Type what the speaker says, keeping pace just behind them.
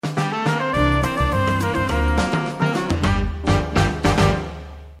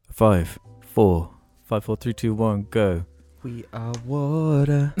5, 4, 5, 4, 3, 2, 1, go. We are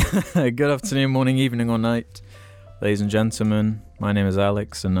water. Good afternoon, morning, evening, or night, ladies and gentlemen. My name is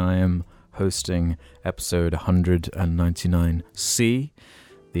Alex, and I am hosting episode 199C,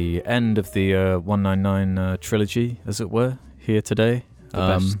 the end of the 199 trilogy, as it were, here today.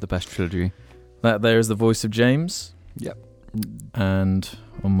 The best trilogy. That there is the voice of James. Yep. And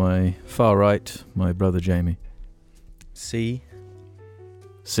on my far right, my brother Jamie. See?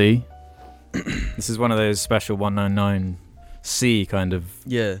 This is one of those special 199C kind of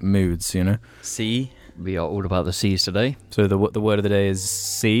moods, you know? See? We are all about the C's today. So the word of the day is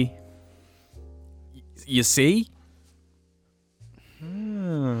C. You see?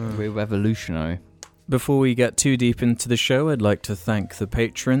 We're revolutionary. Before we get too deep into the show, I'd like to thank the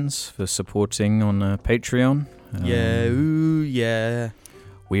patrons for supporting on Patreon. Yeah.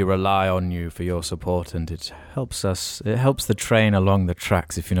 We rely on you for your support, and it helps us. It helps the train along the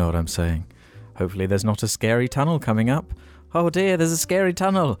tracks, if you know what I'm saying. Hopefully there's not a scary tunnel coming up. Oh dear, there's a scary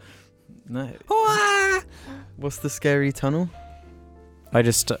tunnel. No. What's the scary tunnel? I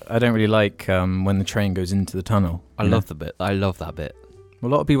don't really like when the train goes into the tunnel. I love that bit. A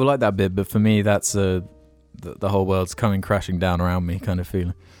lot of people like that bit, but for me, that's the whole world's coming crashing down around me kind of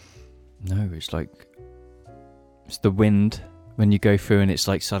feeling. No, it's like it's the wind when you go through, and it's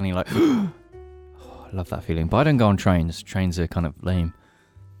like suddenly like. Oh, I love that feeling, but I don't go on trains. Trains are kind of lame.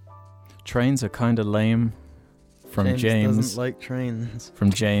 Trains are kind of lame. From James doesn't like trains.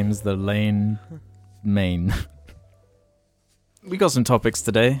 From James, the lane main. We got some topics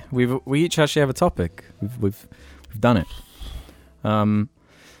today. We each actually have a topic. We've done it. Who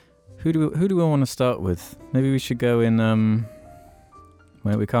do we want to start with? Maybe we should go in.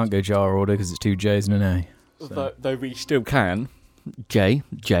 Well, we can't go jar order because it's two J's and an A. So. Though we still can. J,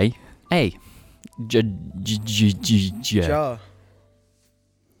 A. J. Jar.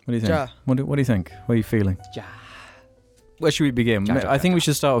 What do you think? Jar. What do you think? What are you feeling? Jar. Where should we begin? I think we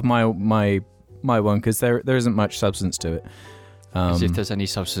should start with my one because there isn't much substance to it. As if there's any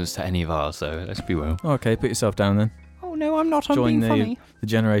substance to any of ours, so let's be well. Okay, put yourself down then. Oh no, I'm not. Join I'm being funny. The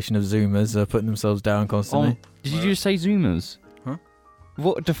generation of Zoomers putting themselves down constantly. Oh, did you just say Zoomers? Huh?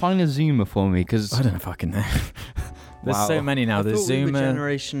 What define a Zoomer for me? Because I don't fucking know. There's so many now. There's we were Zoomer.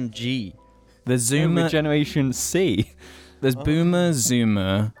 Generation G. There's Zoomer. Generation C. There's Boomer,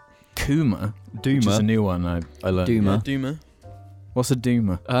 Zoomer, Coomer, which is a new one I learned. Doomer. Yeah, Doomer. What's a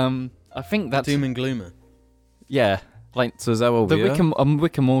Doomer? I think that's Doom and Gloomer. Yeah, like so is that what we are? I'm a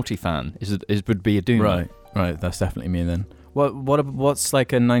Rick and Morty fan. Would be a Doomer. Right. That's definitely me then. What's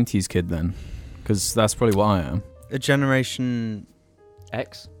like a 90s kid then? Because that's probably what I am. A Generation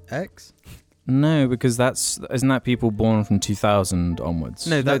X. No, because isn't that people born from 2000 onwards?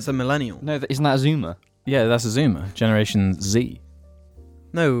 No, that's a millennial. No, isn't that a Zoomer? Yeah, that's a Zoomer. Generation Z.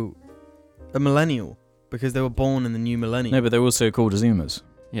 No, a millennial, because they were born in the new millennium. No, but they're also called Zoomers.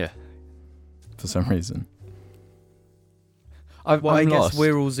 Yeah. For some reason. I guess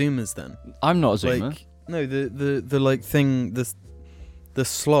we're all Zoomers then. I'm not a Zoomer. Like, no, the like thing, the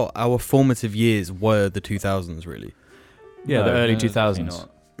slot, our formative years were the 2000s, really. Yeah, the early 2000s. Not.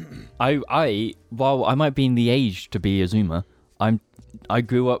 While I might be in the age to be a Zoomer, I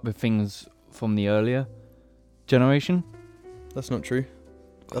grew up with things from the earlier generation. That's not true.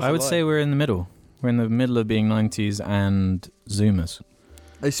 That's I would say we're in the middle. We're in the middle of being 90s and Zoomers.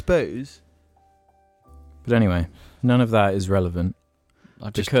 I suppose. But anyway, none of that is relevant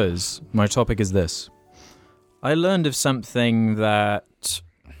because my topic is this. I learned of something that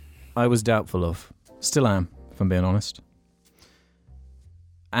I was doubtful of. Still am, if I'm being honest.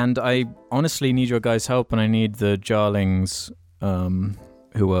 And I honestly need your guys' help, and I need the Jarlings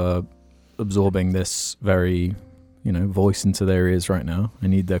who are absorbing this very, voice into their ears right now. I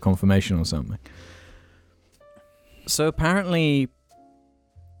need their confirmation or something. So apparently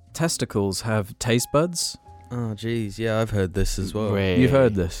testicles have taste buds. Oh, jeez. Yeah, I've heard this as well. You've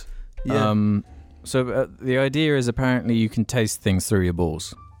heard this? Yeah. So the idea is apparently you can taste things through your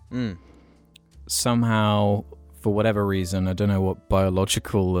balls. Somehow, for whatever reason, I don't know what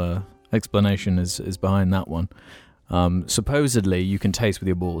biological explanation is behind that one. Supposedly, you can taste with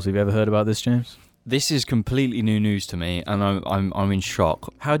your balls. Have you ever heard about this, James? This is completely new news to me, and I'm in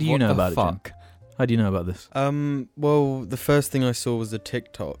shock. How do you know about it, Jim? How do you know about this? Well, the first thing I saw was a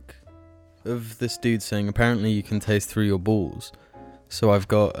TikTok of this dude saying apparently you can taste through your balls. So I've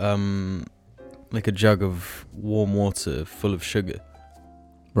got like a jug of warm water full of sugar.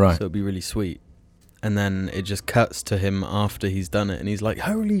 Right. So it'll be really sweet. And then it just cuts to him after he's done it, and he's like,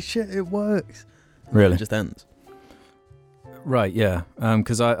 "Holy shit, it works!" And really? It just ends. Right. Yeah.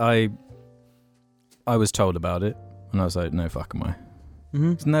 Because I was told about it, and I was like, "No, fuck am I."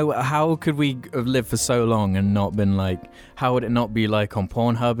 Mm-hmm. How could we have lived for so long and not been like? How would it not be like on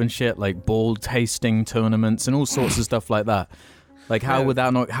Pornhub and shit, like ball tasting tournaments and all sorts of stuff like that? Like, how would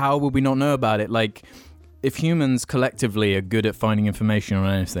that not? How would we not know about it? Like, if humans collectively are good at finding information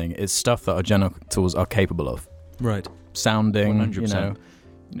on anything, it's stuff that our genitals are capable of. Right. Sounding, 100%.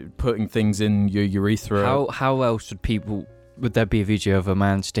 Putting things in your urethra. How else would there be a video of a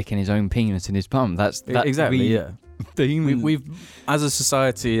man sticking his own penis in his bum? That's exactly, yeah. The human. We've, as a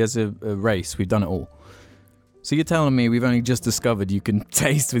society, as a race, we've done it all. So you're telling me we've only just discovered you can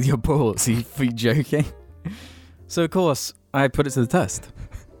taste with your balls? Are you joking? So of course, I put it to the test.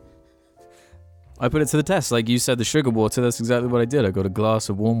 Like you said, the sugar water, that's exactly what I did. I got a glass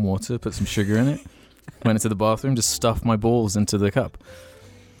of warm water, put some sugar in it, went into the bathroom, just stuffed my balls into the cup.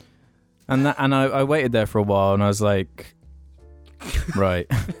 And I waited there for a while, and I was like,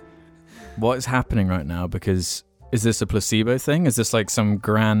 right, what is happening right now? Because is this a placebo thing? Is this like some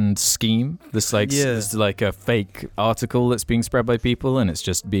grand scheme? This is like a fake article that's being spread by people, and it's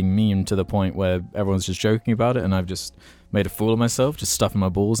just being memed to the point where everyone's just joking about it, and I've just made a fool of myself, just stuffing my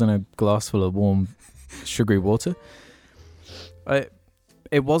balls in a glass full of warm, sugary water. It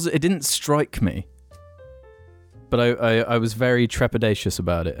didn't strike me, but I was very trepidatious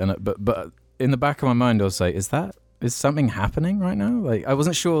about it, and but in the back of my mind, I was like, is something happening right now? Like, I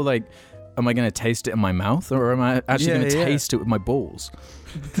wasn't sure, like, am I going to taste it in my mouth, or am I actually going to taste it with my balls?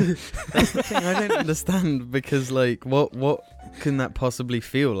 That's the thing I don't understand, because, like, what can that possibly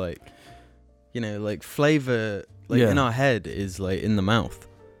feel like? Like, flavour, like, in our head is, like, in the mouth.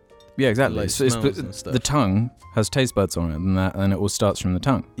 Yeah, exactly. Like, so the tongue has taste buds on it, and it all starts from the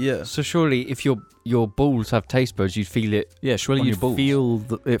tongue. Yeah. So surely, if your balls have taste buds, you'd feel it. Yeah, surely on you'd your balls. feel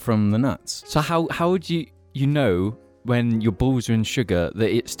it from the nuts. So how would you know when your balls are in sugar that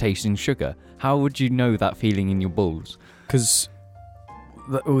it's tasting sugar? How would you know that feeling in your balls? Because,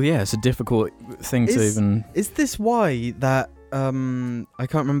 it's a difficult thing to even. Is this why that I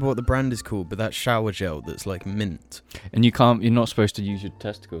can't remember what the brand is called, but that shower gel that's like mint, and you're not supposed to use your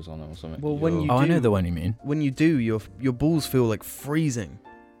testicles on it or something? Well, when you do, I know the one you mean. When you do, your balls feel like freezing.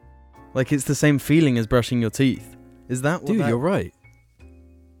 Like, it's the same feeling as brushing your teeth. Is that what Dude, you're right.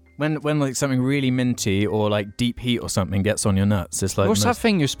 When like something really minty or like deep heat or something gets on your nuts, it's like, what's that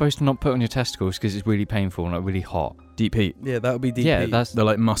thing you're supposed to not put on your testicles because it's really painful and like really hot? Deep heat. Yeah, that would be deep Yeah, heat. that's They're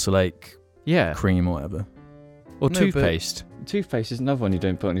like muscle ache cream or whatever. or No, toothpaste. Toothpaste is another one you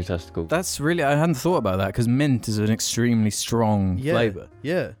don't put on your testicles. That's really, I hadn't thought about that, because mint is an extremely strong flavour.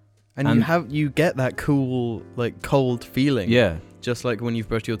 Yeah. And you get that cool, like, cold feeling. Yeah. Just like when you've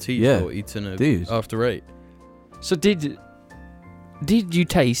brushed your teeth or eaten after 8. So did you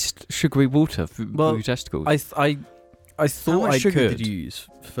taste sugary water for your testicles? I thought How much I sugar could. did you use,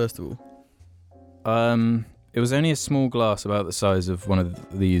 first of all? It was only a small glass, about the size of one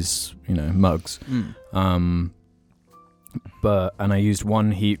of these, mugs. And I used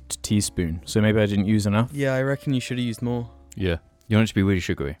 1 heaped teaspoon, so maybe I didn't use enough. Yeah, I reckon you should have used more. Yeah. You want it to be really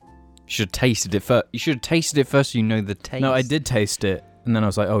sugary. You should have tasted it first. You should have tasted it first so you know the taste. No, I did taste it, and then I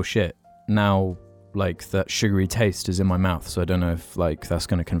was like, oh shit, now like that sugary taste is in my mouth, so I don't know if like that's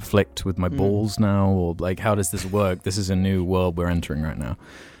going to conflict with my balls now, or like how does this work? This is a new world we're entering right now.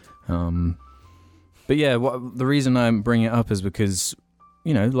 But yeah, the reason I'm bringing it up is because,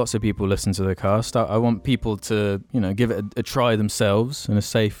 lots of people listen to the cast. I want people to, give it a try themselves in a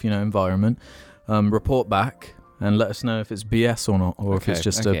safe, environment. Report back and let us know if it's BS or not, or if it's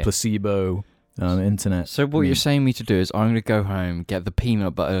just a placebo internet. So what you're saying me to do is I'm going to go home, get the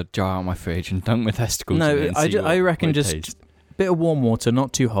peanut butter jar out of my fridge and dunk my testicles in it and see I reckon what it just tastes. a bit of warm water,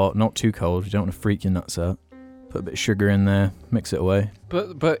 not too hot, not too cold. You don't want to freak your nuts out. Put a bit of sugar in there, mix it away.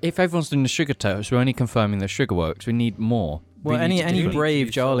 But if everyone's doing the sugar test, we're only confirming the sugar works. We need more. Well, any brave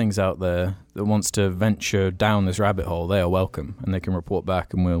jarlings out there that wants to venture down this rabbit hole, they are welcome, and they can report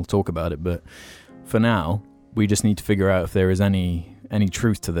back and we'll talk about it. But for now, we just need to figure out if there is any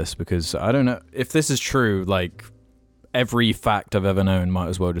truth to this, because I don't know if this is true. Like, every fact I've ever known might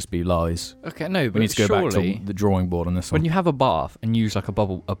as well just be lies. Okay, no, but we need to go back to the drawing board on this one. When you have a bath and use like a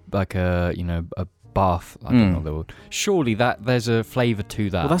bubble, a bath, I don't know the word. Surely that there's a flavour to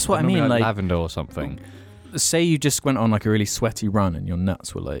that. Well, that's what I mean, like lavender or something. Say you just went on like a really sweaty run and your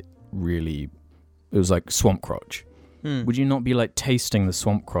nuts were like really, it was like swamp crotch. Would you not be like tasting the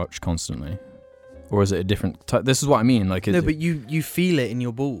swamp crotch constantly? Or is it a different type? This is what I mean. Like, no, but you feel it in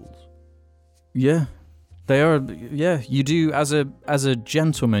your balls. Yeah, they are. Yeah, you do. As a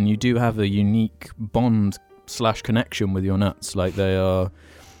gentleman, you do have a unique bond / connection with your nuts. Like, they are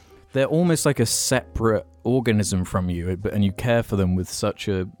they're almost like a separate organism from you, and you care for them with such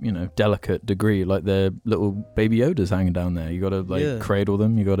a delicate degree. Like they're little baby Yodas hanging down there. You got to cradle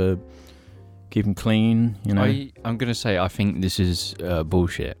them. You got to keep them clean. I'm gonna say I think this is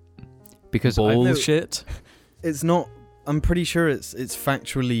bullshit because bullshit. It's not. I'm pretty sure it's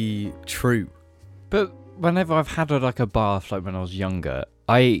factually true. But whenever I've had a bath, like when I was younger,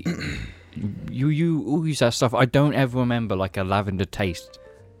 you all use that stuff. I don't ever remember like a lavender taste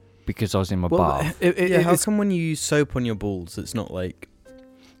because I was in my bath. How come when you use soap on your balls, it's not like?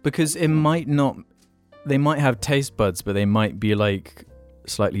 Because it might not. They might have taste buds, but they might be like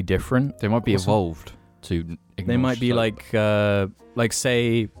slightly different. They might be evolved to. They might be like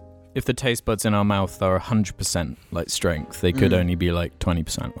say, if the taste buds in our mouth are 100% like strength, they could only be like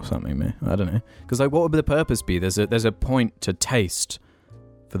 20% or something. Maybe. I don't know. Because like, what would the purpose be? There's a point to taste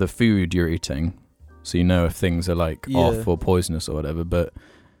for the food you're eating, so you know if things are like off or poisonous or whatever. But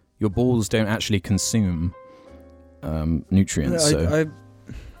your balls don't actually consume nutrients. I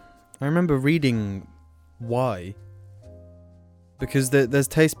remember reading why. Because there's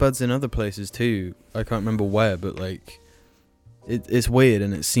taste buds in other places too. I can't remember where, but like, it's weird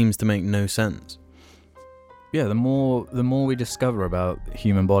and it seems to make no sense. Yeah, the more we discover about the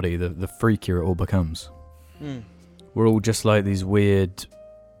human body, the freakier it all becomes. We're all just like these weird,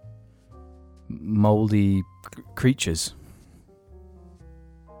 moldy creatures.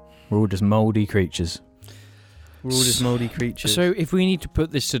 We're all just moldy creatures. We're all just moldy creatures. So if we need to put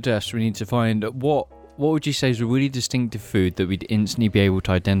this to test, we need to find what would you say is a really distinctive food that we'd instantly be able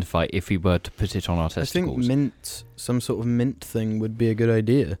to identify if we were to put it on our testicles? I think some sort of mint thing would be a good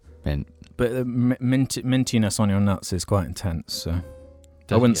idea. Mint. But the mintiness on your nuts is quite intense, so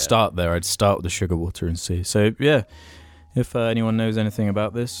I wouldn't start there. I'd start with the sugar water and see. So yeah, if anyone knows anything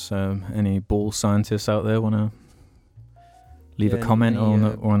about this, any ball scientists out there want to leave a comment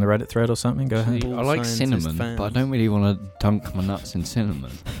or on the Reddit thread or something, go ahead. I like cinnamon, but I don't really want to dunk my nuts in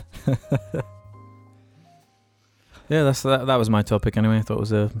cinnamon. Yeah, that was my topic anyway. I thought it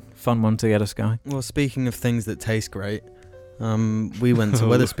was a fun one to get us going. Well, speaking of things that taste great, we went to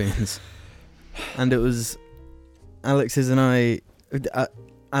Wetherspoons, and it was Alex's and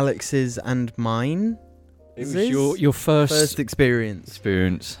mine. It was your first experience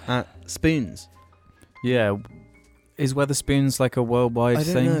at Spoons. Yeah. Is Wetherspoons like a worldwide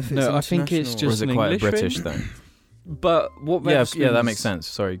thing? Know if it's I think it's just or is it an quite English a British thing? thing? But what yeah, that makes sense.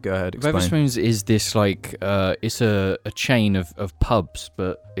 Sorry, go ahead. Explain. Wetherspoons is this like it's a chain of pubs,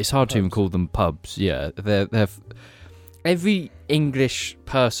 but it's hard to even call them pubs. Yeah, they're every English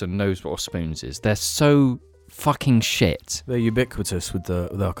person knows what a Spoons is. They're so fucking shit. They're ubiquitous with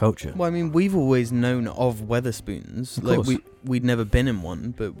our culture. Well, I mean, we've always known of Wetherspoons. Of like course. we'd never been in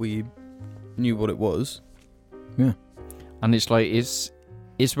one, but we knew what it was. Yeah, and it's like it's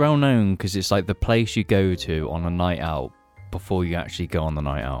well known because it's like the place you go to on a night out before you actually go on the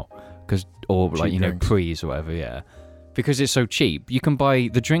night out, or like drinks. prees or whatever. Yeah, because it's so cheap. You can buy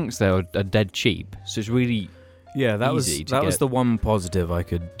the drinks there are dead cheap, so it's really that easy was the one positive I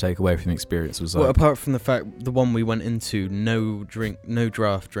could take away from the experience. Was like, well, apart from the fact the one we went into, no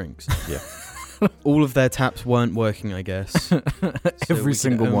draft drinks. Yeah. All of their taps weren't working, I guess. Every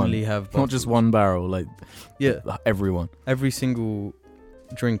single one, have not just one barrel. Like everyone. Every single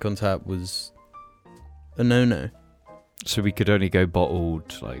drink on tap was a no. So we could only go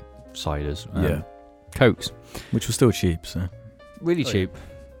bottled like ciders, cokes, which was still cheap. So really cheap,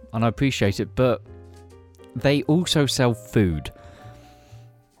 and I appreciate it. But they also sell food.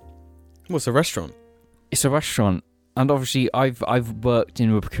 What's a restaurant? It's a restaurant. And obviously, I've worked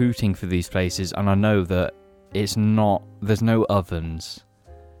in recruiting for these places, and I know that there's no ovens.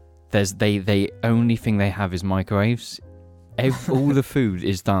 The only thing they have is microwaves. All the food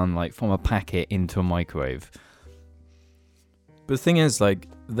is done like from a packet into a microwave. But the thing is, like,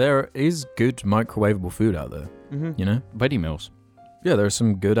 there is good microwavable food out there. Mm-hmm. You know, Ready meals. Yeah, there are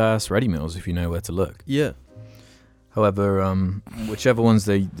some good ass ready meals if you know where to look. Yeah. However, whichever ones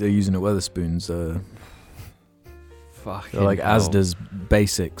they're using at Wetherspoons, they're like Asda's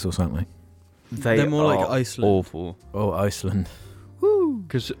Basics or something. They're more like Iceland. Awful. Oh, Iceland. Woo!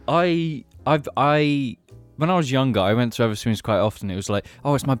 Because when I was younger, I went to Wetherspoons quite often. It was like,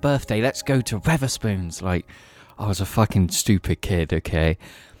 oh, it's my birthday, let's go to Wetherspoons. Like, I was a fucking stupid kid, okay?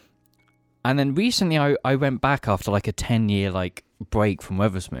 And then recently I went back after like a 10-year like break from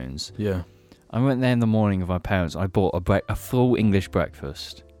Wetherspoons. Yeah. I went there in the morning with my parents. I bought a full English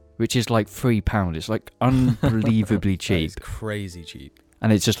breakfast, which is like £3. It's like unbelievably cheap. It's crazy cheap.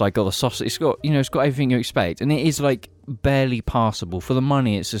 And it's just like got the sausage. It's got everything you expect, and it is like barely passable for the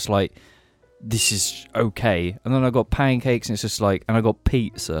money. It's just like this is okay. And then I got pancakes, and it's just like, and I got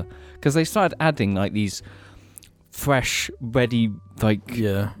pizza, because they started adding like these fresh, ready like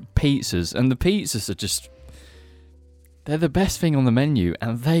pizzas, and the pizzas are just, they're the best thing on the menu,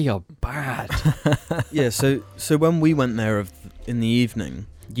 and they are bad. Yeah, so when we went there in the evening,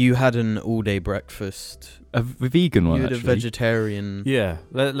 you had an all-day breakfast. A vegan one, You had actually. a vegetarian. Yeah,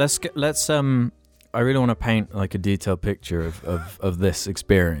 let's I really want to paint like a detailed picture of this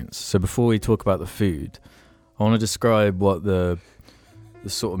experience. So before we talk about the food, I want to describe what the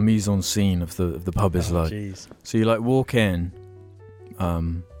sort of mise en scene of the pub is like. Jeez. So you like walk in.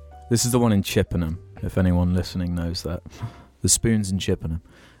 This is the one in Chippenham, if anyone listening knows that. The Spoons in Chippenham.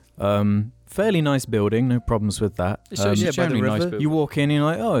 Fairly nice building, no problems with that. It's actually yeah, by the generally nice. river. But You walk in and you're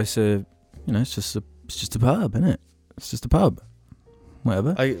like, oh, it's just a pub, isn't it? It's just a pub.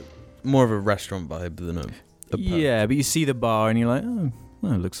 Whatever. More of a restaurant vibe than a pub. Yeah, but you see the bar and you're like, oh,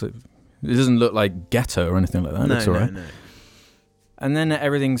 well, it looks like, it doesn't look like ghetto or anything like that. It looks alright. No. And then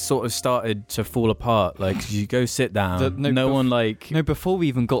everything sort of started to fall apart. Like you go sit down, No, before we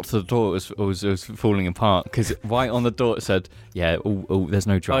even got to the door, it was falling apart, because right on the door it said, "Yeah, there's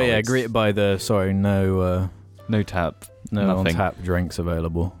no Oh draft. yeah, greeted by the no tap, no on nothing. tap drinks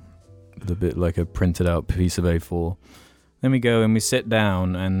available. With a bit like a printed out piece of A4. Then we go and we sit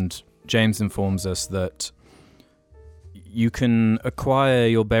down, and James informs us that you can acquire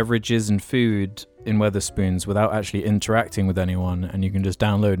your beverages and food in Wetherspoons without actually interacting with anyone, and you can just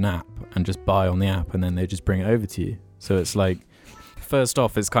download an app and just buy on the app, and then they just bring it over to you. So it's like, first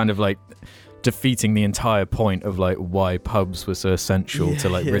off, it's kind of like defeating the entire point of like why pubs were so essential to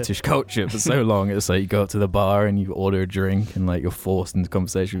like British culture for so long. It's like you go up to the bar and you order a drink and like you're forced into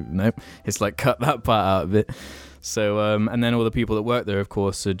conversation. Nope, it's like cut that part out of it. So and then all the people that work there, of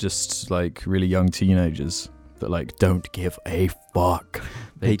course, are just like really young teenagers that like don't give a fuck.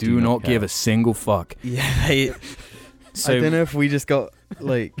 They do not give a single fuck. Yeah, So I don't know if we just got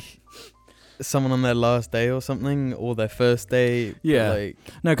like someone on their last day or something, or their first day. Yeah. Like,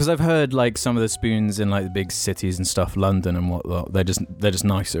 no, because I've heard like some of the Spoons in like the big cities and stuff, London and whatnot. They're just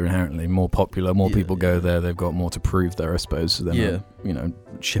nicer inherently, more popular. More people go there. They've got more to prove there, I suppose. Than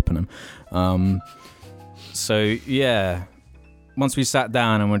shipping them. So yeah. Once we sat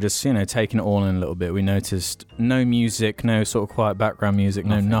down and we're just, taking it all in a little bit, we noticed no music, no sort of quiet background music,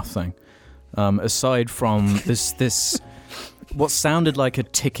 nothing. Aside from this what sounded like a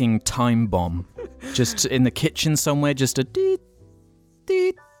ticking time bomb, just in the kitchen somewhere, just a deet,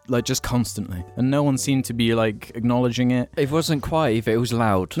 deet, like just constantly. And no one seemed to be like acknowledging it. It wasn't quiet either, it was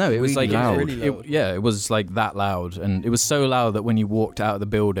loud. No, it was really like loud. Really loud. It was like that loud. And it was so loud that when you walked out of the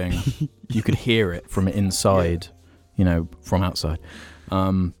building, you could hear it from inside. From outside.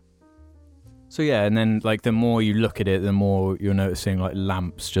 So yeah, and then like the more you look at it, the more you're noticing like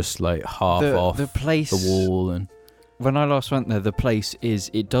lamps just like half off the place, the wall. And when I last went there, the place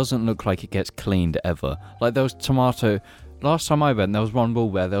it doesn't look like it gets cleaned ever. Like there was last time I went, there was one wall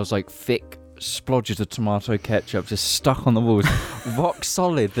where there was like thick splodges of tomato ketchup just stuck on the walls, rock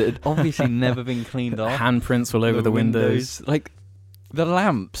solid, that had obviously never been cleaned off. Handprints all over the windows. Like the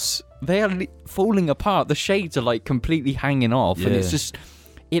lamps, they are falling apart. The shades are like completely hanging off, and it's just,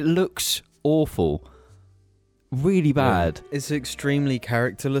 it looks awful, really bad. it's extremely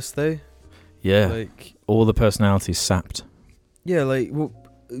characterless though. Yeah, Like, all the personalities sapped. yeah, like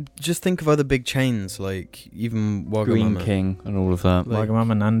just think of other big chains, like even Green Wagamama. King and all of that. Like-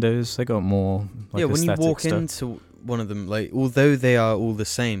 Wagamama, Nando's, they got more like when you aesthetic walk stuff. into one of them, like although they are all the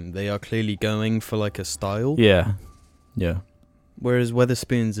same, they are clearly going for like a style. Yeah. Whereas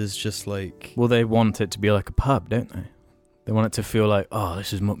Wetherspoons is just like, Well, they want it to be like a pub, don't they? They want it to feel like, oh,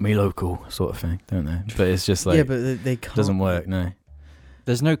 this is me local sort of thing, don't they? But it's just like, yeah, but they can't. doesn't work, no.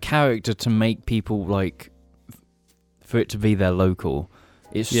 There's no character to make people like for it to be their local.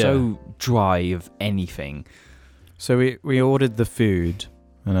 It's so dry of anything. So we ordered the food,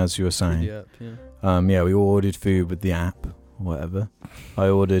 and as you were saying, Yeah. we ordered food with the app or whatever. I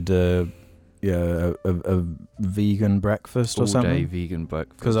ordered a vegan breakfast or All day something vegan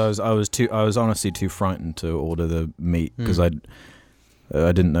breakfast. because I was honestly too frightened to order the meat because I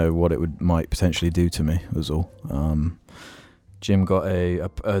didn't know what it might potentially do to me. Was all. Jim got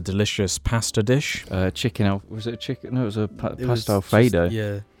a delicious pasta dish. Chicken. Was it a chicken? No, it was a It was pasta just- alfredo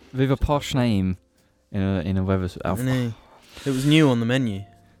Yeah. with a posh name in a weather. No. It was new on the menu.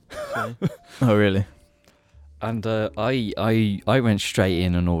 So. Oh really? And I went straight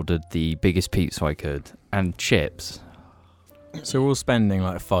in and ordered the biggest pizza I could and chips. So we're all spending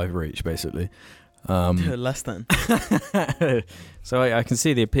like $5 each basically. Less than. So I can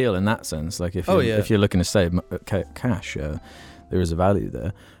see the appeal in that sense. Like if Oh, you're, yeah. if you're looking to save cash, there is a value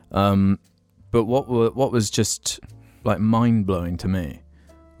there. But what was just like mind blowing to me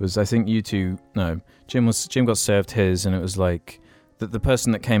was, I think Jim got served his, and it was like the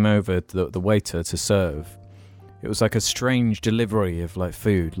person that came over, the waiter to serve, it was like a strange delivery of like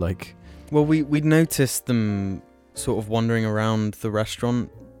food. Like, well, we noticed them sort of wandering around the restaurant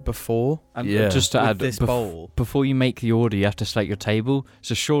before. And Yeah. just to with add, this bowl. before you make the order, you have to select your table.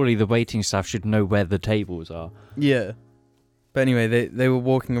 So surely the waiting staff should know where the tables are. Yeah. But anyway, they were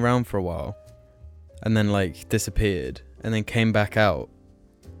walking around for a while, and then like disappeared, and then came back out,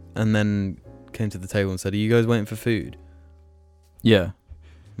 and then came to the table and said, "Are you guys waiting for food?" yeah.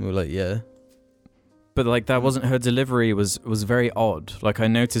 And we were like, "Yeah." But like that wasn't her delivery, was very odd. Like I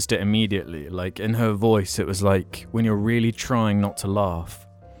noticed it immediately. Like in her voice, it was like when you're really trying not to laugh.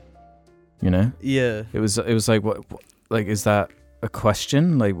 You know? Yeah. It was like what like, is that a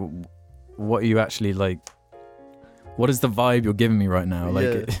question? Like what are you actually like? What is the vibe you're giving me right now? Like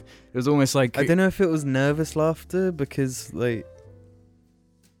Yeah. it was almost like, I don't know if it was nervous laughter because like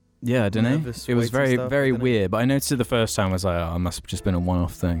yeah, I don't know. nervous It was waiting very staff, I very dunno. weird. But I noticed it the first time. I was like, oh, it must have just been a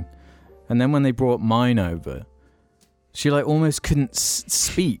one-off thing. And then when they brought mine over, she like almost couldn't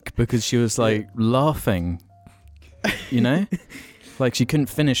speak because she was like laughing, you know? Like she couldn't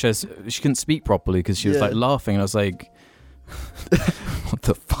she couldn't speak properly because she was Yeah. like laughing, and I was like, what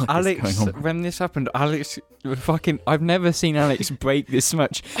the fuck Alex, is going on? when this happened, I've never seen Alex break this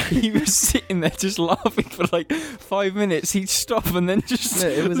much. He was sitting there just laughing for like 5 minutes. He'd stop and then just... No,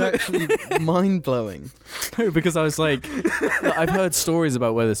 it was actually mind blowing. No, because I was like, look, I've heard stories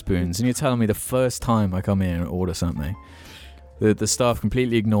about Wetherspoons, and you're telling me the first time I come in and order something, the staff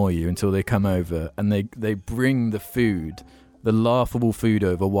completely ignore you until they come over, and they bring the food, the laughable food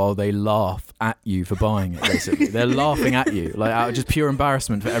over, while they laugh at you for buying it, basically. They're laughing at you, like out of just pure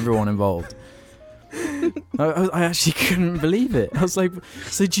embarrassment for everyone involved. I actually couldn't believe it. I was like,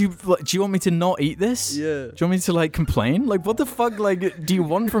 so do you want me to not eat this? Yeah. Do you want me to like complain? Like, what the fuck like do you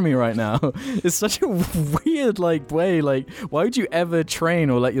want from me right now? It's such a weird like way. Like, why would you ever train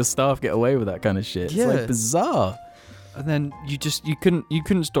or let your staff get away with that kind of shit? Yeah. It's like bizarre. And then you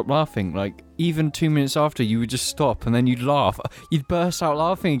couldn't stop laughing. Like even 2 minutes after, you would just stop and then you'd laugh. You'd burst out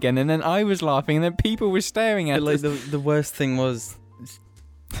laughing again, and then I was laughing, and then people were staring at But us. like the worst thing was,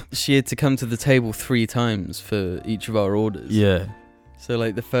 she had to come to the table 3 times for each of our orders. Yeah. So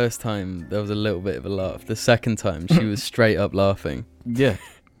like the first time there was a little bit of a laugh. The second time she was straight up laughing. Yeah.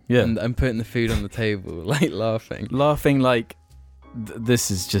 Yeah. And I'm putting the food on the table, like laughing. Laughing like this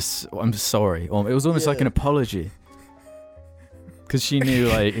is just. I'm sorry. It was almost like Yeah. an apology. Because she knew,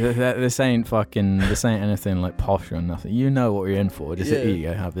 like, this ain't anything, like, posh or nothing. You know what you're in for. Just here you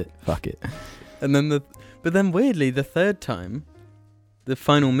go, have it. Fuck it. And then but then weirdly, the third time, the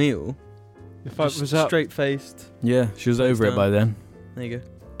final meal, If I just was up, straight faced. Yeah, she was Close over it down. by then. There you go.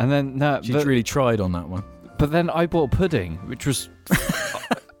 and then She really tried on that one. but then I bought pudding, which was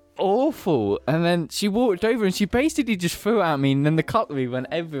awful. And then she walked over and she basically just threw it at me, and then the cutlery went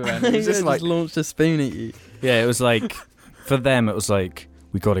everywhere. And it was just like, launched a spoon at you. Yeah, it was like, for them, it was like,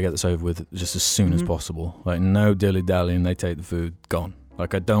 we got to get this over with just as soon as Mhm. possible. Like, no dilly-dallying, they take the food, gone.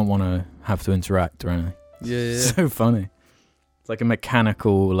 Like, I don't want to have to interact or anything. Yeah. So funny. It's like a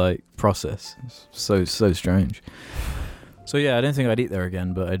mechanical, like, process. It's so strange. So, yeah, I don't think I'd eat there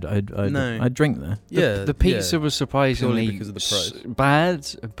again, but No. I'd drink there. the pizza was surprisingly Purely because of the price. bad,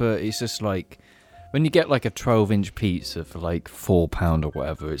 but it's just like when you get like a 12-inch pizza for like £4 or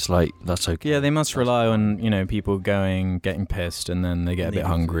whatever, it's like that's okay. Yeah, they must rely on, people getting pissed, and then they get a bit Needing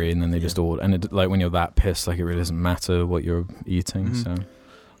hungry, food. and then they Yeah. just order. And it, like when you're that pissed, like it really doesn't matter what you're eating. Mhm. So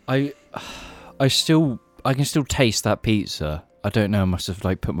I can still taste that pizza. I don't know, I must have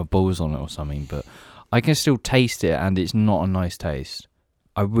like put my balls on it or something, but I can still taste it, and it's not a nice taste.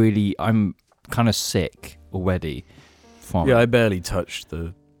 I'm kind of sick already from yeah, it. I barely touched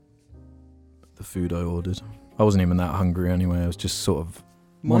the food I ordered. I wasn't even that hungry anyway. I was just sort of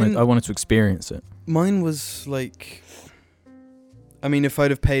I wanted to experience it. Mine was like, I mean, if I'd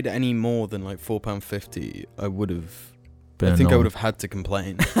have paid any more than like £4.50, I would have. I think I would have had to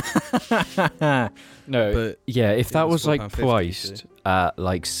complain. No, But yeah, if it that was was like £4.50, priced at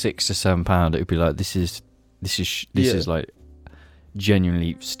like £6 to £7, it would be like this is Yeah. like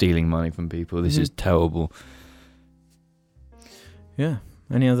genuinely stealing money from people. This Mhm. is terrible. Yeah.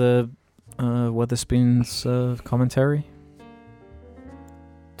 Any other Wetherspoons commentary?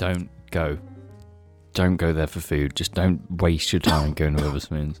 Don't go there for food. Just don't waste your time going to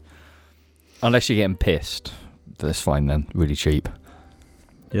Wetherspoons. Unless you're getting pissed, that's fine then. Really cheap.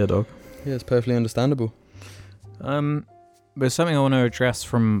 Yeah, dog. yeah, it's perfectly understandable. There's something I want to address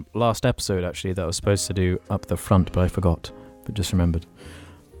from last episode, actually, that I was supposed to do up the front, but I forgot. But just remembered.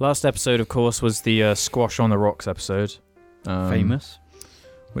 Last episode, of course, was the Squash on the Rocks episode. Famous.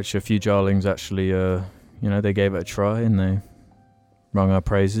 Which a few jarlings actually, they gave it a try and they rung our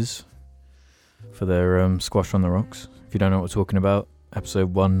praises for their Squash on the Rocks. If you don't know what we're talking about,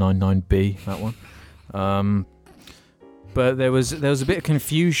 episode 199B, that one. But there was a bit of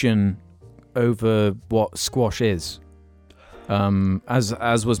confusion over what squash is.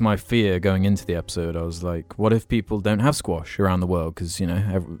 As was my fear going into the episode. I was like, what if people don't have squash around the world? Because,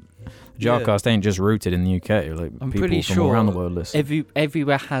 Jarcast ain't just rooted in the UK. Like, I'm people pretty from sure all around the world listen.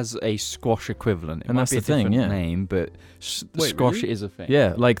 everywhere has a squash equivalent. It And might that's be a the thing, different yeah. name, but Wait, squash really? is a thing.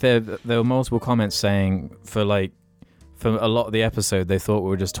 Yeah, like there were multiple comments saying for a lot of the episode, they thought we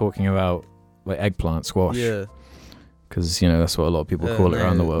were just talking about like eggplant squash. Yeah. Because, that's what a lot of people call it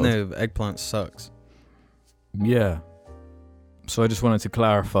around the world. No, eggplant sucks. Yeah. So I just wanted to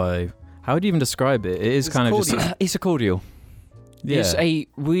clarify. How would you even describe it? It is It's kind of just... cordial. It's a cordial. Yeah. It's a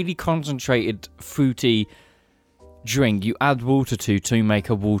really concentrated, fruity drink you add water to make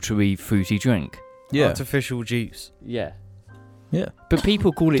a watery, fruity drink. Yeah. Artificial juice. Yeah. Yeah. But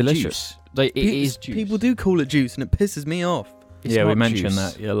people call it Delicious. juice. It is juice. People do call it juice, and it pisses me off. It's Yeah, we not mentioned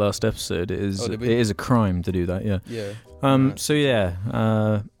juice. that last episode. It is Oh, did it we? is a crime to do that, yeah. Yeah. So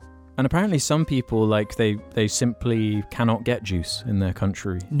yeah, and apparently some people they simply cannot get juice in their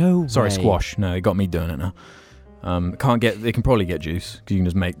country. No Sorry, way. squash. No, they got me doing it now. They can probably get juice because you can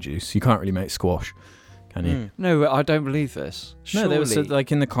just make juice. You can't really make squash, can you? Mm. No, I don't believe this. No, there was Surely.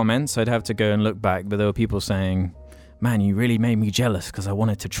 like in the comments. I'd have to go and look back, but there were people saying, "Man, you really made me jealous because I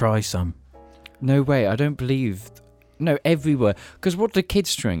wanted to try some." No way, I don't believe. No, everywhere. Because what do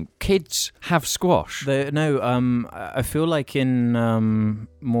kids drink? Kids have squash. I feel like in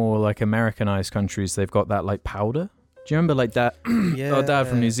more like Americanized countries, they've got that like powder. Do you remember like that? Yeah. Our dad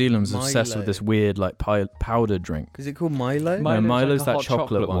from New Zealand was obsessed with Milo. this weird like powder drink. Is it called Milo? No, Milo's like a that hot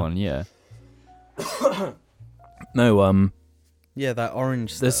chocolate one. Yeah. No, Yeah, that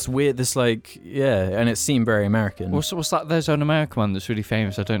orange this stuff. weird, this like and it seemed very American. What's that? There's an American one that's really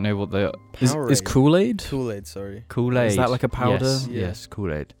famous. I don't know what the Is Powerade. Kool-Aid? Kool-Aid, sorry. Kool-Aid. Is that like a powder? Yes, Yeah. yes,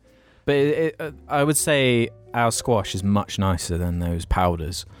 Kool-Aid. But I would say our squash is much nicer than those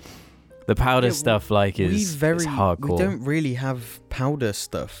powders. The powder Yeah, stuff is hardcore. We don't really have powder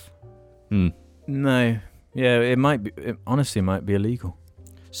stuff. Hmm. No. Yeah, it might be. It honestly might be illegal.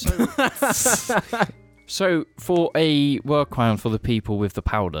 So for a workaround for the people with the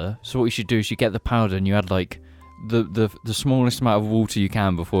powder, so what you should do is you get the powder and you add like the smallest amount of water you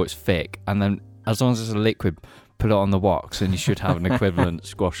can before it's thick, and then as long as it's a liquid, put it on the wax, and you should have an equivalent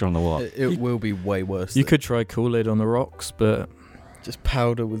squash on the wok. It will be way worse. You though. could try Kool-Aid on the rocks, but just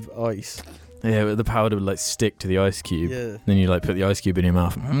powder with ice. yeah, but the powder would like stick to the ice cube. Yeah. Then you like put the ice cube in your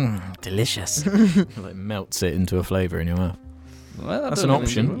mouth. Delicious. It, like melts it into a flavour in your mouth. Well, That's an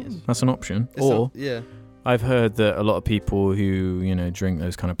option. That's an option. Yeah. I've heard that a lot of people who, drink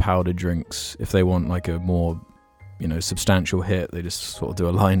those kind of powdered drinks, if they want like a more, substantial hit, they just sort of do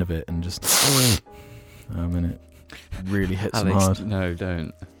a line of it and just, and it really hits them Alex, hard. no,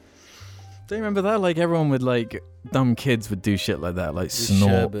 don't. Do you remember that? Like everyone would like, dumb kids would do shit like that, like With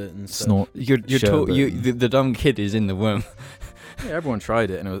snort, sherbet and stuff. snort. Sherbet. The dumb kid is in the room. Yeah, everyone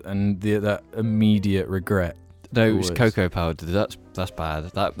tried it, and that immediate regret. No, it was Always. cocoa powder. That's bad.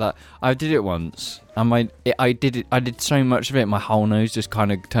 That I did it once, and I did so much of it. My whole nose just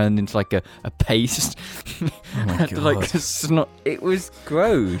kind of turned into like a paste. Oh my Had, god! like snot. It was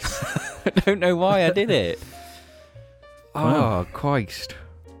gross. I don't know why I did it. Wow. Oh Christ!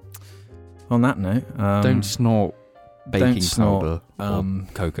 On that note, Don't snort baking don't snort, powder. Or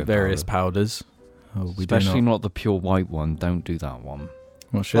cocoa various powder. powders. Oh, we Especially do not the pure white one. Don't do that one.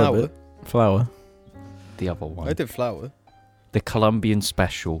 What Flour. sherbet? Flour. The other one. I did flour. The Colombian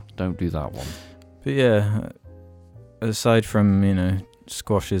special. Don't do that one. But yeah, aside from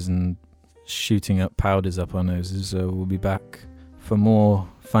squashes and shooting up powders up our noses, we'll be back for more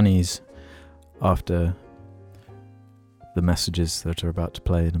funnies after the messages that are about to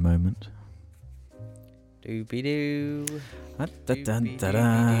play in a moment. Doobie doo. Da-da-da-da-da.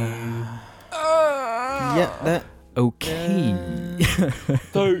 Yeah, that. Okay.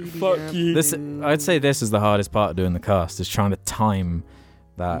 Don't fuck you. This, I'd say this is the hardest part of doing the cast, is trying to time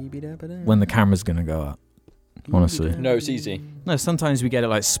that when the camera's gonna go up. Honestly. No, it's easy. No, sometimes we get it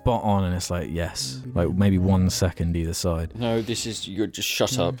like spot on, and it's like yes, like maybe 1 second either side. No, you're just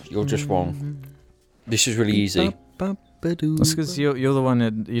shut up. You're just wrong. This is really easy. That's because you're the one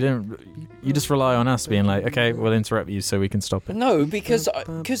that you just rely on us being like, okay, we'll interrupt you so we can stop it. No, because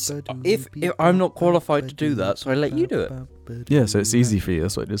if I'm not qualified to do that, so I let you do it. Yeah, so it's easy for you.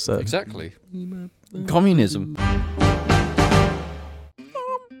 That's what I just said. Exactly. Communism.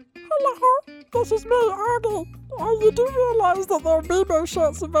 this is me, Arnie. Oh, you do realise that there are Nemo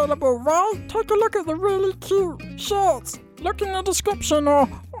shirts available, right? Take a look at the really cute shirts. Look in the description or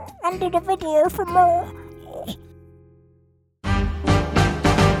under the video for more.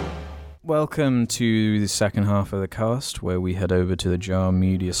 Welcome to the second half of the cast, where we head over to the Jar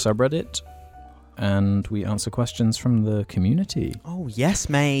Media subreddit and we answer questions from the community. Oh yes,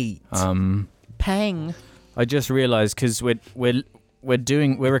 mate. Pang. I just realised because we're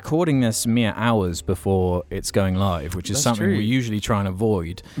recording this mere hours before it's going live, which is That's something true. we usually try and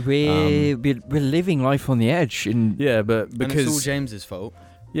avoid. We're living life on the edge. Yeah, but And it's all because James's fault.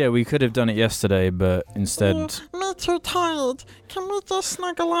 yeah, we could have done it yesterday, but instead. Me too tired. Can we just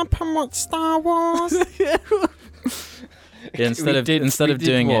snuggle up and watch Star Wars? Yeah, instead of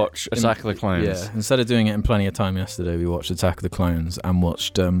doing watch it, Attack of the Clones. Yeah, instead of doing it in plenty of time yesterday, we watched Attack of the Clones and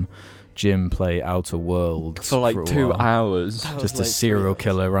watched Jim play Outer Worlds for like a 2 while. hours. That was Just a like serial 3 hours.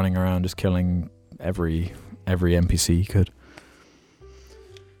 killer running around, just killing every NPC he could.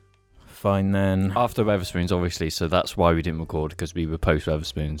 Fine then. After Weatherspoons, obviously, so that's why we didn't record, because we were post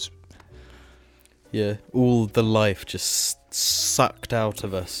Weatherspoons. Yeah, all the life just sucked out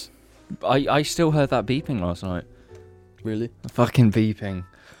of us. I still heard that beeping last night. Really? Fucking beeping.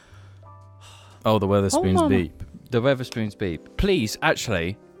 Oh, the Weatherspoons Mama. beep. The Weatherspoons beep. Please,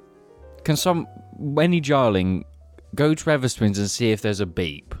 actually, can any Jarling go to Weatherspoons and see if there's a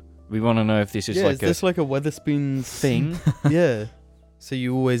beep? We want to know if this is Yeah, like is this like a Weatherspoons thing. Yeah. So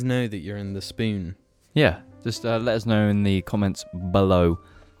you always know that you're in the spoon. Yeah, just let us know in the comments below.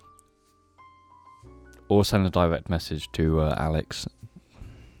 Or send a direct message to Alex.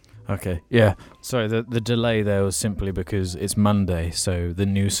 Okay, yeah. Sorry, the delay there was simply because it's Monday, so the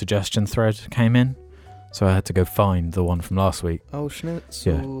new suggestion thread came in. So I had to go find the one from last week. Oh, Schnitz.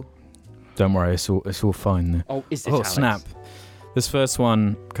 Yeah. Don't worry, it's all fine there. Oh, is Oh, snap. This first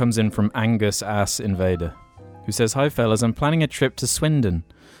one comes in from Angus Ass Invader, who says, "Hi fellas, I'm planning a trip to Swindon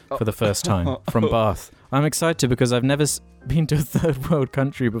for the first time from Bath. I'm excited because I've never been to a third world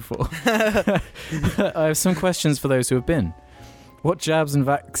country before. I have some questions for those who have been. What jabs and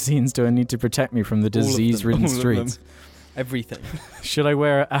vaccines do I need to protect me from the All of them. disease-ridden All of them. streets? Everything. Should I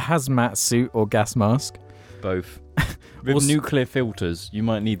wear a hazmat suit or gas mask? Both. With Also- nuclear filters, you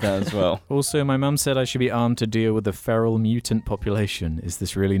might need that as well. Also, my mum said I should be armed to deal with the feral mutant population. Is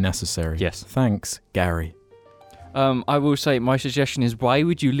this really necessary? Yes. Thanks, Gary." I will say, my suggestion is, why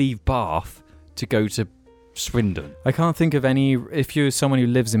would you leave Bath to go to Swindon? I can't think of any. If you're someone who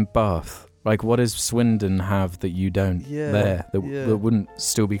lives in Bath, like what does Swindon have that you don't Yeah, there that, yeah. that wouldn't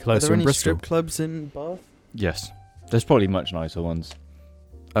still be Are closer there in any Bristol? strip clubs in Bath? Yes. There's probably much nicer ones.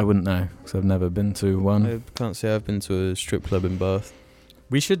 I wouldn't know because I've never been to one. I can't say I've been to a strip club in Bath.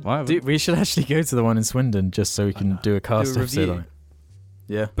 We should Why haven't- we should actually go to the one in Swindon just so we can do a cast episode review. on it.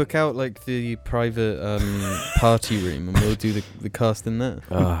 Yeah. Book out like the private party room and we'll do the cast in there.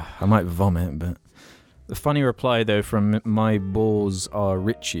 I might vomit, but the funny reply though from My Balls Are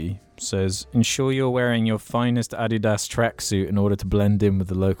Richie says, "Ensure you're wearing your finest Adidas tracksuit in order to blend in with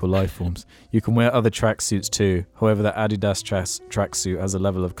the local life forms. You can wear other tracksuits too. However, the Adidas tracksuit has a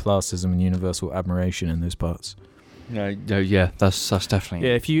level of classism and universal admiration in those parts." No, yeah, that's definitely.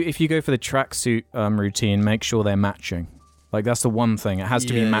 Yeah, if you go for the tracksuit routine, make sure they're matching. Like that's the one thing. It has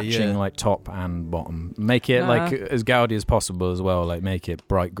to be Yeah, matching, yeah. like top and bottom. Make it Nah. like as gaudy as possible as well. Like make it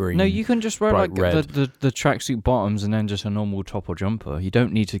bright green. No, you can just wear bright like red. the tracksuit bottoms and then just a normal top or jumper. You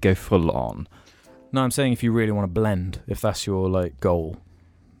don't need to go full on. No, I'm saying if you really want to blend, if that's your like goal,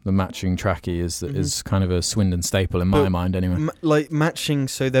 the matching trackie is Mhm. is kind of a Swindon staple in my But mind anyway. Like matching,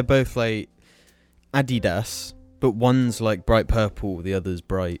 so they're both like Adidas, but one's like bright purple, the other's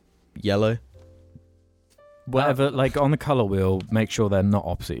bright yellow. Whatever, like on the color wheel, make sure they're not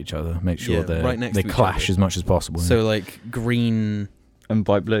opposite each other. Make sure Yeah, they right next they to each clash other. as much as possible. So like green, And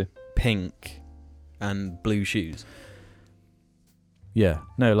bright blue. pink, and blue shoes. yeah,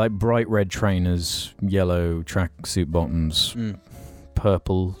 no, like bright red trainers, yellow tracksuit bottoms, Mm.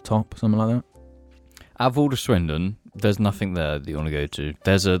 purple top, something like that. Out of all the Swindon, there's nothing there that you want to go to.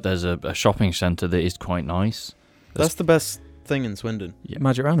 There's a shopping centre that is quite nice. That's the best thing in Swindon. Yeah.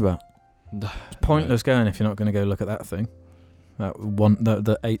 Magic Roundabout. It's pointless going if you're not going to go look at that thing. That one,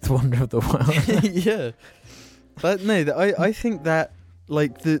 the eighth wonder of the world. Yeah, but no, I think that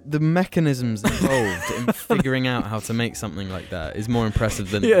like the mechanisms involved in figuring out how to make something like that is more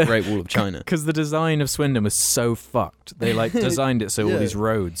impressive than Yeah. the Great Wall of China. Because the design of Swindon was so fucked. They like designed it so all Yeah. these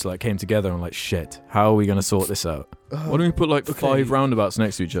roads like came together and like shit. How are we going to sort this out? Why don't we put like okay. 5 roundabouts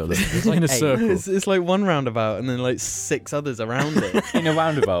next to each other in a eight. circle? It's like one roundabout and then like 6 others around it. In a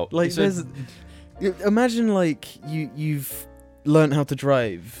roundabout. Like It's a- there's, imagine like you've learned how to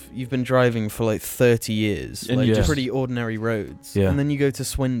drive, you've been driving for like 30 years, And like you just- pretty ordinary roads, Yeah. and then you go to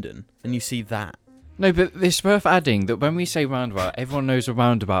Swindon and you see that. No, but it's worth adding that when we say roundabout, everyone knows a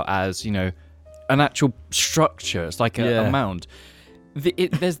roundabout as, you know, an actual structure. It's like a Yeah. mound.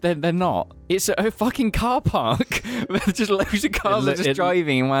 They're not. It's a fucking car park. There's just loads of cars It- are just it-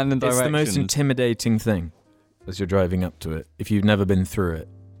 driving in random It's directions. the most intimidating thing as you're driving up to it. If you've never been through it,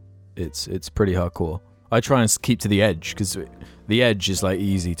 it's pretty hardcore. I try and keep to the edge because the edge is like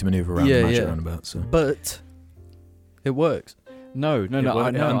easy to maneuver around the magic roundabout. So But it works. No. It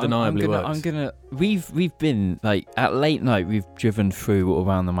I know. undeniably works. I'm gonna. We've been like at late night. We've driven through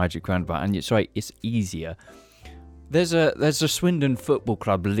around the magic roundabout, and it's right. It's easier. There's a Swindon football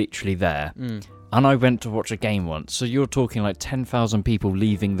club literally there, Mm. and I went to watch a game once. So you're talking like 10,000 people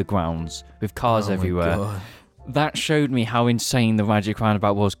leaving the grounds with cars Oh my everywhere. God. That showed me how insane the magic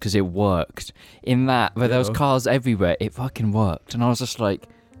roundabout was because it worked. In that, where there was Yeah. cars everywhere, it fucking worked, and I was just like,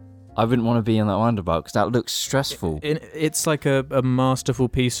 I wouldn't want to be in that roundabout because that looks stressful. It's like a masterful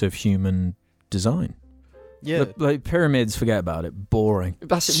piece of human design. Yeah. Like pyramids, forget about it. Boring.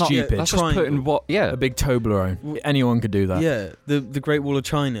 That's not. stupid. That's just Triangle. putting what? Yeah. A big Toblerone. Anyone could do that. Yeah, the Great Wall of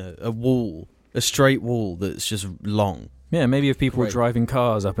China, a wall, a straight wall that's just long. Yeah, maybe if people were Right. driving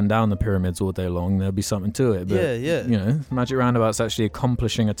cars up and down the pyramids all day long, there'd be something to it. But, Yeah. you know, Magic Roundabout's actually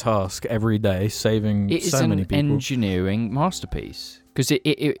accomplishing a task every day, saving It is so many an people. engineering masterpiece because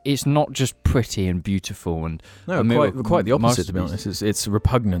it's not just pretty and beautiful and No, I mean, quite the opposite, to be masterpiece. honest. It's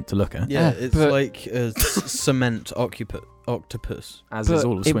repugnant to look at, Yeah, Yeah, it's but- like a cement octopus. as but is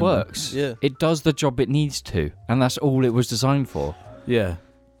all of it Swindon. works. Yeah. It does the job it needs to, and that's all it was designed for. Yeah.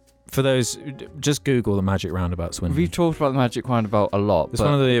 For those, just Google the Magic Roundabout Swindon. We've talked about the magic roundabout a lot, It's but,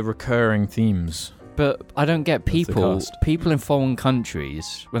 one of the recurring themes. but I don't get the people cast. in foreign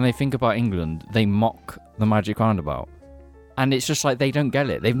countries when they think about England, they mock the magic roundabout, and it's just like they don't get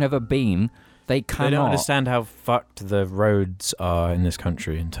it. They've never been. They cannot They don't understand how fucked the roads are in this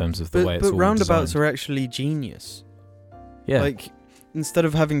country in terms of the way it's But all roundabouts designed. are actually genius. Yeah. Like, instead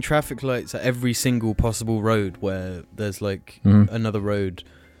of having traffic lights at every single possible road where there's like Mhm. another road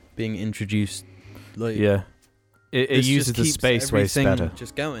being introduced, like Yeah. It this uses just the keeps space waste everything better.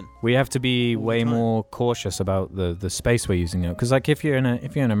 just going. We have to be all the way time. more cautious about the space we're using now. Because like if you're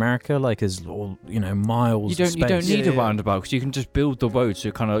in America, like there's all miles. You of don't space. need a roundabout because you can just build the road so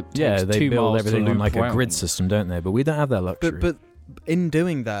it kind of Yeah, takes they 2 build miles everything to on like loop a grid around. system, don't they? But we don't have that luxury. But in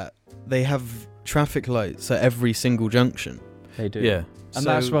doing that, they have traffic lights at every single junction. They do. yeah, And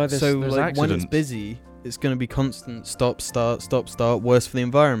that's why there's like when it's accidents. busy, it's going to be constant stop, start, stop, start. Worse for the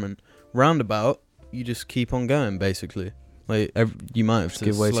environment. Roundabout, you just keep on going basically. Like you might have to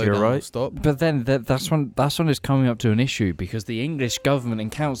give way to slow your down or right. stop. But then that's when it's coming up to an issue because the English government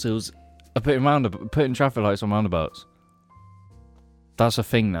and councils are putting traffic lights on roundabouts. That's a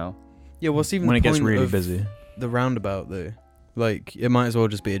thing now. Yeah, what's even when the it gets point really of busy. the roundabout though? Like it might as well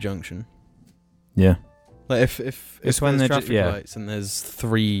just be a junction. Yeah, Like if It's when there's they're ju- traffic yeah. lights and there's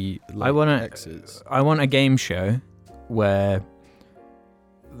 3 like, I wanna- exits. I want a game show where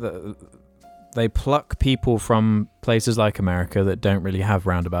they pluck people from places like America that don't really have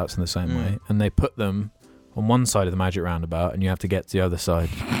roundabouts in the same way, and they put them on one side of the Magic Roundabout, and you have to get to the other side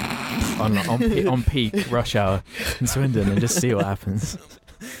on peak rush hour in Swindon, and just see what happens.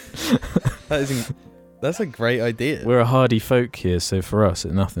 That's a great idea. We're a hardy folk here, so for us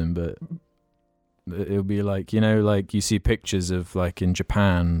it's nothing, but it'll be like, like you see pictures of like in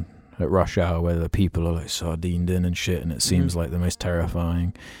Japan at rush hour where the people are like sardined in and shit, and it seems like the most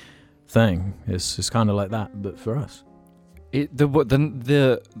terrifying thing. It's kind of like that, but for us.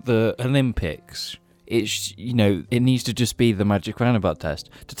 The Olympics, it's it needs to just be the magic roundabout test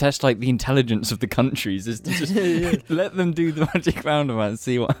to test like the intelligence of the countries is to just let them do the magic roundabout and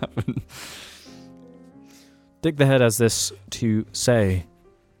see what happens. Dig the Head has this to say: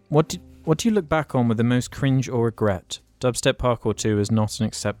 What do you look back on with the most cringe or regret? Dubstep Parkour 2 is not an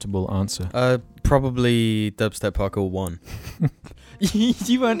acceptable answer. Probably Dubstep Parkour 1.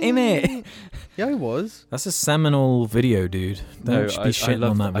 You weren't in it. Yeah, I was. That's a seminal video, dude. Don't be shitting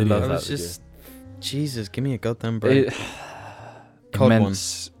on that I video. love I that was video. just Jesus, give me a goddamn break. It, COD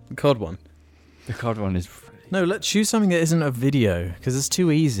immense. COD 1. The COD one is. No, let's choose something that isn't a video, because it's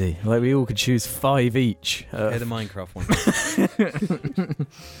too easy. Like, we all could choose 5 each. Okay, the Minecraft one.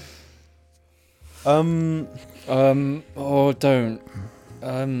 Oh, don't.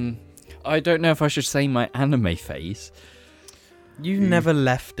 I don't know if I should say my anime phase. You never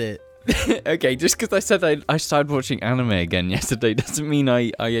left it. Okay, just because I said I started watching anime again yesterday doesn't mean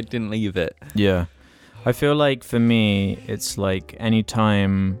I didn't leave it. Yeah. I feel like for me, it's like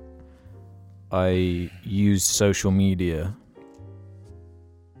anytime I use social media,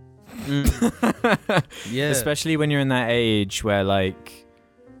 Yeah. Especially when you're in that age where, like,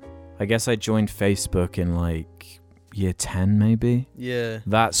 I guess I joined Facebook in like year 10 maybe. Yeah.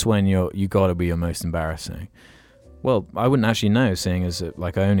 That's when you gotta be your most embarrassing. Well, I wouldn't actually know, seeing as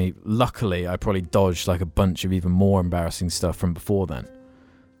like luckily I probably dodged like a bunch of even more embarrassing stuff from before then.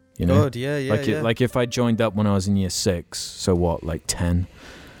 You know, God, yeah. like if I joined up when I was in year 6, so what, like 10?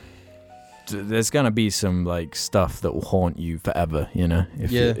 There's gonna be some like stuff that will haunt you forever, you know.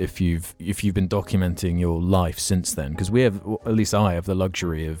 If you've been documenting your life since then, because at least I have the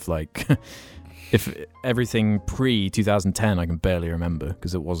luxury of like, if everything pre 2010 I can barely remember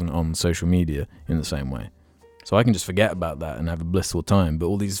because it wasn't on social media in the same way, so I can just forget about that and have a blissful time. But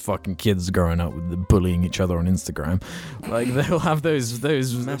all these fucking kids growing up with the bullying each other on Instagram, like they'll have those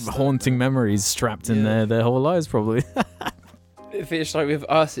haunting memories strapped in their whole lives probably. If it's like with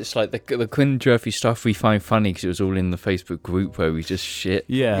us, it's like the cringeworthy stuff we find funny because it was all in the Facebook group where we just shit.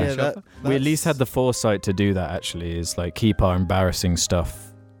 Yeah, we at least had the foresight to do that. Actually, is like keep our embarrassing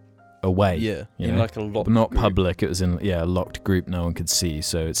stuff away. Yeah, in like a locked not group. public. It was in a locked group no one could see,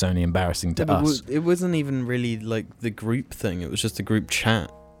 so it's only embarrassing to us. It wasn't even really like the group thing. It was just a group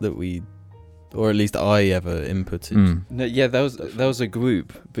chat that we, or at least I ever inputted. No, yeah, there was a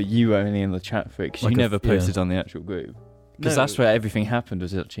group, but you were only in the chat for it because Like you never posted on the actual group. Because that's where everything happened,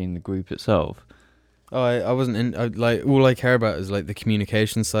 was actually in the group itself. Oh, I wasn't in. Like all I care about is like the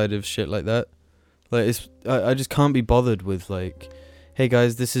communication side of shit like that. Like I just can't be bothered with like, hey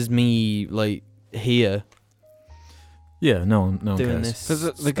guys, this is me like here. Yeah, no one doing cares.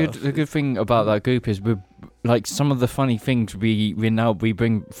 this. The good thing about that group is we like some of the funny things we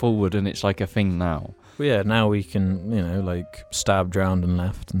bring forward, and it's like a thing now. Well, yeah, now we can like stab, drowned, and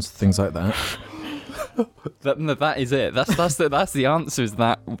left and things like that. That is it. That's the answer. Is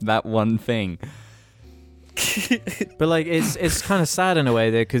that one thing? But like it's kind of sad in a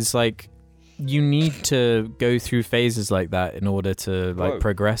way there, because like you need to go through phases like that in order to like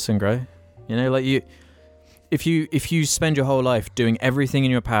progress and grow. You know, like if you spend your whole life doing everything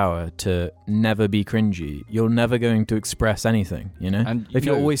in your power to never be cringy, you're never going to express anything. You know, And if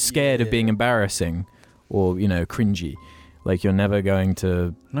you're always scared of being embarrassing or cringy, like you're never going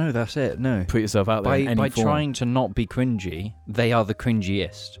to. No, that's it. No, put yourself out there in any by form. trying to not be cringy, they are the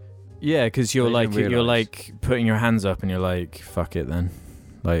cringiest. Yeah, because you're like putting your hands up and you're like, fuck it then.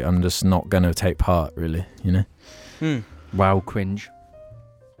 Like, I'm just not going to take part, really, you know? Wow, cringe.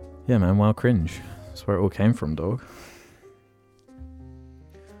 Yeah, man, wow, cringe. That's where it all came from, dog.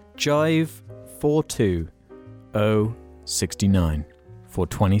 Jive 42069 for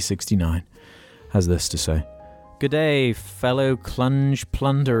 2069 has this to say. Good day, fellow clunge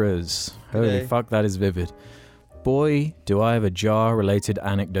plunderers. Holy fuck, that is vivid. Boy, do I have a jar-related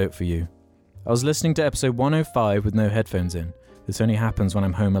anecdote for you. I was listening to episode 105 with no headphones in. This only happens when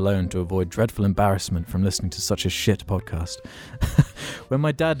I'm home alone to avoid dreadful embarrassment from listening to such a shit podcast. When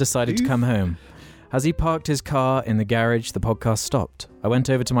my dad decided to come home, as he parked his car in the garage, the podcast stopped. I went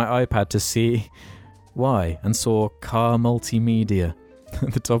over to my iPad to see why and saw car multimedia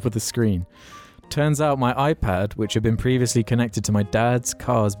at the top of the screen. Turns out my iPad, which had been previously connected to my dad's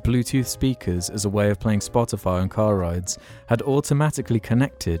car's Bluetooth speakers as a way of playing Spotify on car rides, had automatically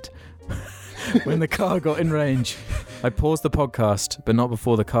connected when the car got in range. I paused the podcast, but not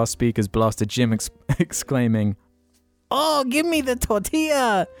before the car speakers blasted Jim exclaiming, "Oh, give me the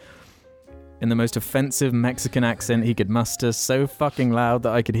tortilla!" in the most offensive Mexican accent he could muster, so fucking loud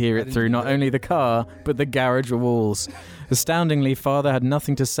that I could hear it through not only the car, but the garage walls. Astoundingly, Father had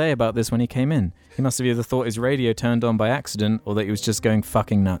nothing to say about this when he came in. He must have either thought his radio turned on by accident, or that he was just going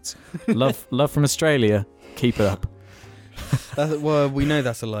fucking nuts. Love from Australia. Keep it up. Well, we know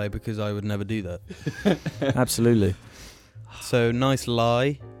that's a lie because I would never do that. Absolutely. So, nice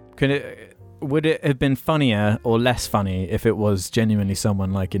lie. Would it have been funnier or less funny if it was genuinely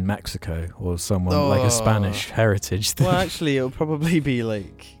someone like in Mexico or someone like a Spanish heritage thing? Well, actually, it'll probably be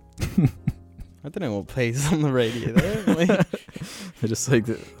like... I don't know what plays on the radio there. Like, I just like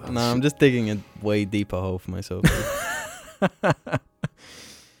that. No, I'm just digging a way deeper hole for myself.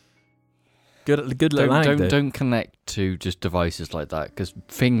 Good little anecdote. Don't connect to just devices like that, because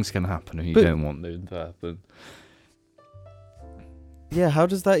things can happen and you don't want them to happen. Yeah, how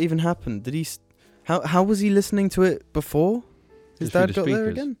does that even happen? Did he? How was he listening to it before? His Just through dad the got there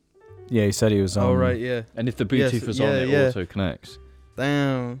speakers. again? Yeah, he said he was on. Oh right, yeah. And if the Bluetooth was on, it auto connects.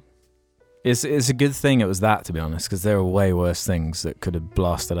 Damn. It's a good thing it was that, to be honest, because there were way worse things that could have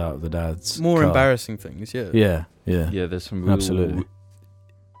blasted out of the dad's More car. embarrassing things, yeah. Yeah. Yeah, there's some real Absolutely.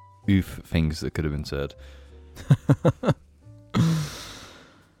 oof things that could have been said.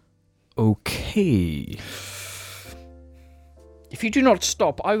 Okay. If you do not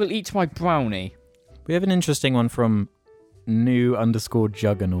stop, I will eat my brownie. We have an interesting one from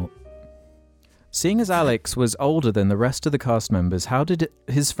new_juggernaut. Seeing as Alex was older than the rest of the cast members, how did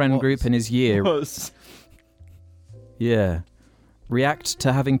his friend group in his year react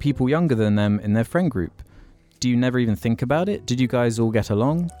to having people younger than them in their friend group? Do you never even think about it? Did you guys all get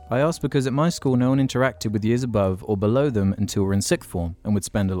along? I ask because at my school no one interacted with years above or below them until we're in sixth form and would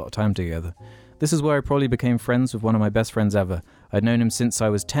spend a lot of time together. This is where I probably became friends with one of my best friends ever. I'd known him since I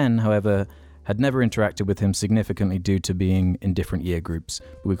was 10, however, had never interacted with him significantly due to being in different year groups.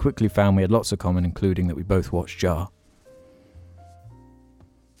 But we quickly found we had lots in common, including that we both watched Jar.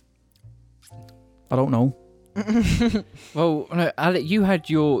 I don't know. Well, no, Alec, you had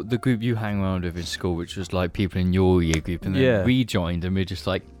the group you hang around with in school, which was like people in your year group, and then we joined, and we're just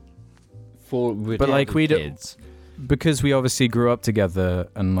like kids. Because we obviously grew up together,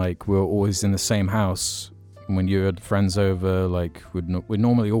 and like we were always in the same house. When you had friends over, like we'd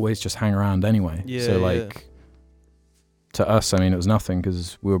normally always just hang around anyway. Yeah, so like to us, I mean, it was nothing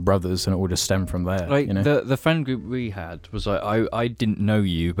because we were brothers, and it all just stemmed from there. Like you know? the friend group we had was like I didn't know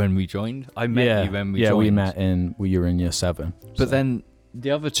you when we joined. I met you when we joined. Yeah, we met you were in year 7. But then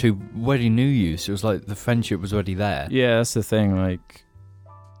the other two already knew you, so it was like the friendship was already there. Yeah, that's the thing. Like,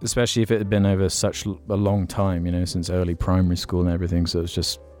 especially if it had been over such a long time, you know, since early primary school and everything. So it was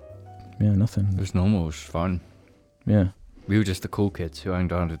just nothing. It was normal. It was fun. Yeah, we were just the cool kids who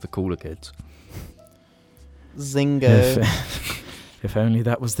hung around with the cooler kids. Zingo. If only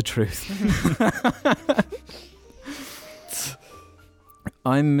that was the truth.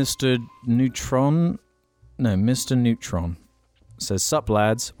 I'm Mr. Neutron. No, Mr. Neutron says, "Sup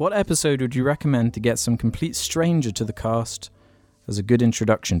lads, what episode would you recommend to get some complete stranger to the cast as a good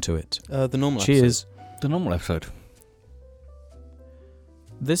introduction to it?" The normal Cheers. episode. The normal episode.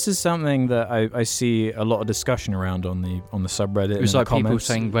 This is something that I see a lot of discussion around on the subreddit. It was and like comments. people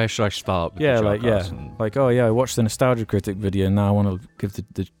saying, "Where should I start?" With Yeah, the like Jarcast?" And like oh yeah, I watched the Nostalgia Critic video, and now I want to give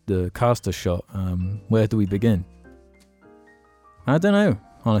the cast a shot. Where do we begin? I don't know,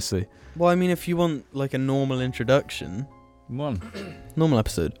 honestly. Well, I mean, if you want like a normal introduction, normal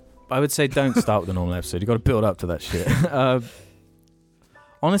episode. I would say don't start with the normal episode. You got to build up to that shit.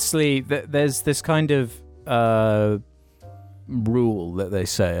 Honestly, there's this kind of rule that they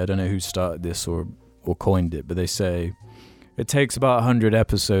say. I don't know who started this or coined it, but they say it takes about 100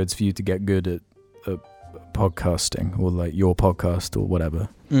 episodes for you to get good at podcasting, or like your podcast or whatever.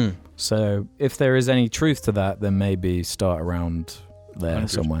 So if there is any truth to that, then maybe start around there 100.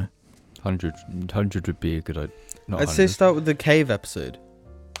 somewhere. 100 would be a good idea. I'd say start with the cave episode.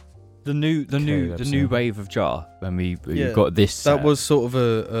 The new wave of Jar, when we got this. That was sort of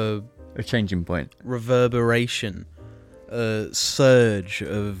a changing point. Reverberation. Surge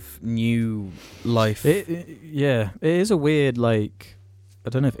of new life. It is a weird, like, I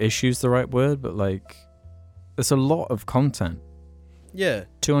don't know if issue's the right word, but like there's a lot of content. Yeah,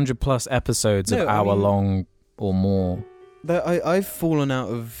 200 plus episodes of hour long or more. I've fallen out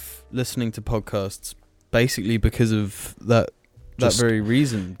of listening to podcasts basically because of that very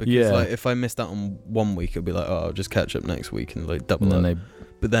reason. Because like if I missed out on 1 week, it'd be like, oh, I'll just catch up next week and like double and up.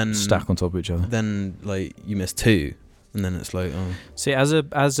 But then stack on top of each other. Then like you miss 2. And then it's like, oh. See, as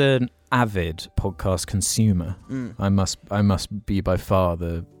an avid podcast consumer, I must be by far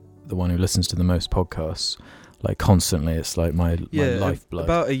the one who listens to the most podcasts, like constantly. It's like my lifeblood.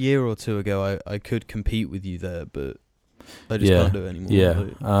 About a year or 2 ago, I could compete with you there, but I just can't do it anymore. Yeah,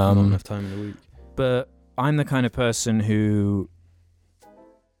 like, not enough time in the week. But I'm the kind of person who,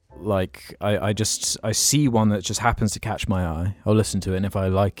 like, I see one that just happens to catch my eye. I'll listen to it, and if I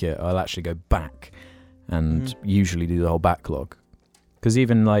like it, I'll actually go back and usually do the whole backlog. Because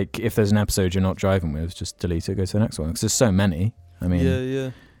even like if there's an episode you're not driving with, just delete it, go to the next one. Because there's so many. I mean,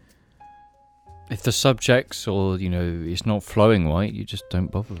 yeah. If the subjects or it's not flowing right, you just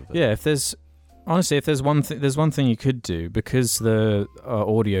don't bother with it. Yeah, if there's one thing you could do, because the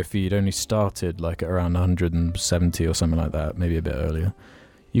audio feed only started like at around 170 or something like that, maybe a bit earlier.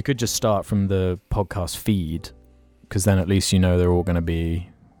 You could just start from the podcast feed, because then at least they're all going to be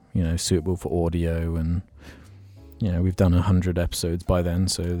suitable for audio, and we've done 100 episodes by then,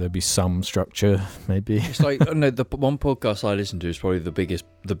 so there'd be some structure maybe. It's like the one podcast I listen to is probably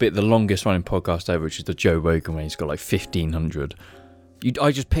the longest running podcast ever, which is the Joe Rogan one. He's got like 1,500.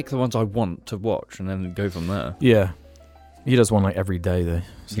 I just pick the ones I want to watch and then go from there. Yeah, he does one like every day though.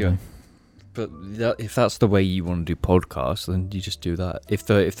 So. Yeah, but if that's the way you want to do podcasts, then you just do that. If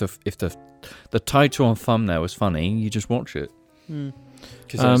the title and thumbnail is funny, you just watch it.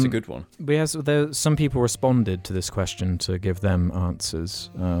 Because that's a Um, good one. Some people responded to this question to give them answers.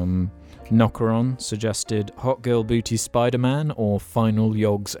 Knockeron suggested Hot Girl Booty Spider-Man or Final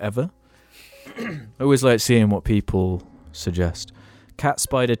Yogs Ever. I always like seeing what people suggest. Cat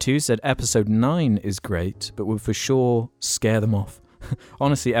Spider 2 said episode 9 is great, but would for sure scare them off.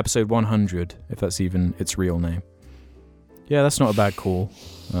 Honestly, episode 100, if that's even its real name. Yeah, that's not a bad call.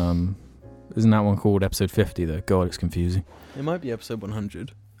 Isn't that one called episode 50 though? God, it's confusing. It might be episode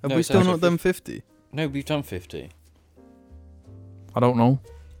 100. Have No, we it's still episode not done 50? No, we've done 50. I don't know.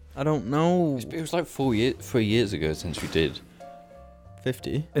 I don't know. It was like 3 years ago since we did.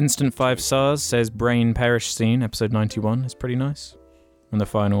 50? Instant 5 stars says Brain Perish Scene, episode 91 is pretty nice. And the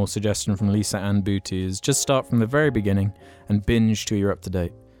final suggestion from Lisa Ann Booty is just start from the very beginning and binge till you're up to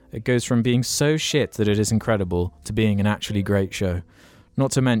date. It goes from being so shit that it is incredible to being an actually great show.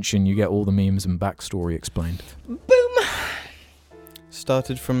 Not to mention you get all the memes and backstory explained.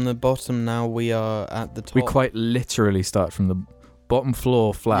 Started from the bottom, now we are at the top. We quite literally start from the bottom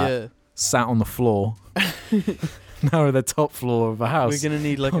floor flat, Yeah. sat on the floor. Now we're at the top floor of a house. We're going to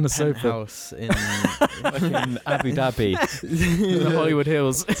need like on a a sofa. penthouse in In Abu Dhabi. in the Hollywood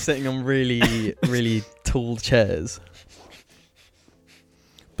Hills. sitting on really, really tall chairs.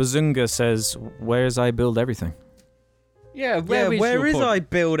 Bazunga says, where's I Build Everything? Yeah, Where is I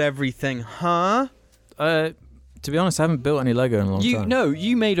build everything, huh? To be honest, I haven't built any Lego in a long time. No,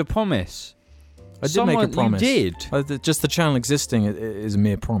 you made a promise. I did make a promise. You did. Just the channel existing is a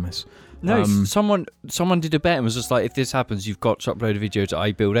mere promise. No, someone did a bet and was just like, if this happens, you've got to upload a video to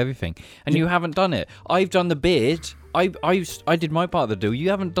I Build Everything, and you haven't done it. I've done the bid. I did my part of the deal.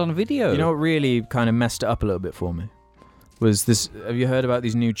 You haven't done a video. You know what really kind of messed it up a little bit for me? Was this? Have you heard about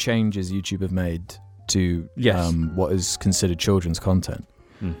these new changes YouTube have made to Yes. what is considered children's content?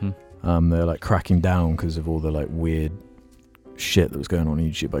 Mm-hmm. They're like cracking down because of all the like weird shit that was going on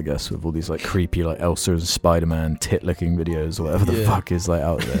YouTube, I guess, with all these like creepy like Elsa and Spider-Man tit-licking videos or whatever the fuck is like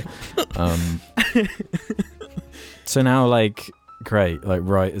out there. So now like great, like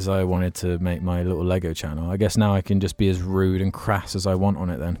right as I wanted to make my little Lego channel, I guess now I can just be as rude and crass as I want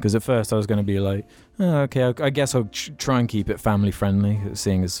on it then, because at first I was going to be like, oh, okay, I guess I'll try and keep it family friendly,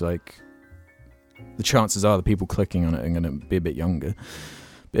 seeing as like the chances are the people clicking on it are going to be a bit younger.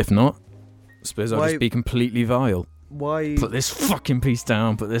 But if not, I suppose I'll just be completely vile. Why? Put this fucking piece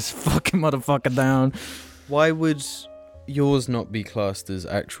down, put this fucking motherfucker down. Why would yours not be classed as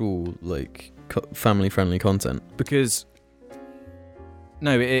actual like family-friendly content? Because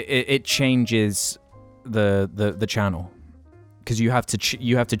no, it changes the channel, because you have to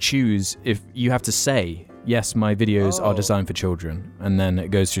choose, if you have to say yes, my videos are designed for children, and then it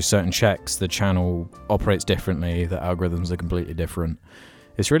goes through certain checks. The channel operates differently. The algorithms are completely different.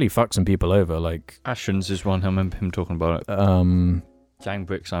 It's really fucked some people over. Like Ashens is one. I remember him talking about it. Jang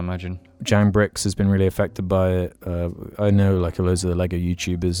Bricks, I imagine. Jang Bricks has been really affected by it. I know like loads of the Lego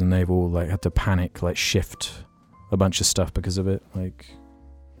YouTubers, and they've all like had to panic, like shift a bunch of stuff because of it. Like,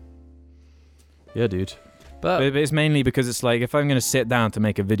 yeah, dude. But it's mainly because it's like, if I'm going to sit down to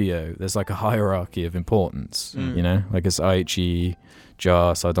make a video, there's like a hierarchy of importance, you know? Like it's Aichi,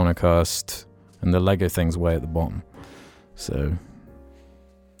 Jas, Idonicast, and the Lego thing's way at the bottom. So...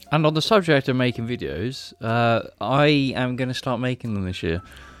 And on the subject of making videos, I am going to start making them this year.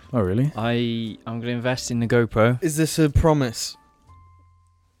 Oh, really? I'm going to invest in the GoPro. Is this a promise?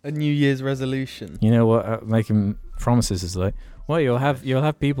 A New Year's resolution? You know what? Making promises is like, well, you'll have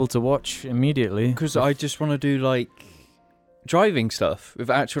people to watch immediately. Because I just want to do like driving stuff with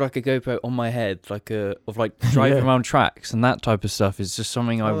actual like a GoPro on my head, like driving around tracks and that type of stuff is just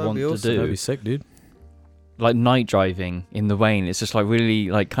something I want to awesome. do. That'd be sick, dude. Like night driving in the rain, it's just like really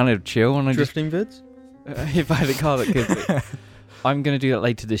like kind of chill. And Drifting vids? If I had a car that could be. I'm going to do that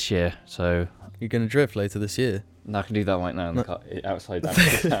later this year, so... You're going to drift later this year? No, I can do that right now in the car, outside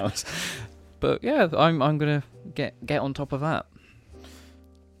the house. But yeah, I'm going to get on top of that.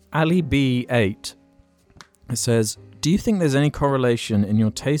 Ali B8 says, do you think there's any correlation in your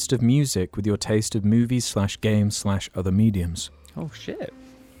taste of music with your taste of movies / games / other mediums? Oh, shit.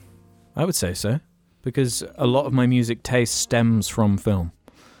 I would say so, because a lot of my music taste stems from film.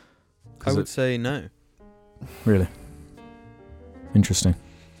 I would say no. Really? Interesting.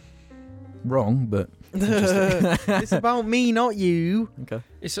 Wrong, but interesting. It's about me, not you. Okay.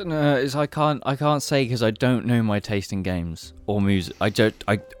 It's I can't say because I don't know my taste in games or music. Okay,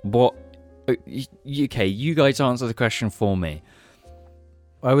 you guys answer the question for me.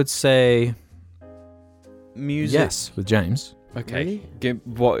 I would say Music. yes with James. Okay.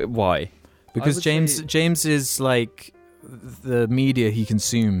 Why? Because would James is like, the media he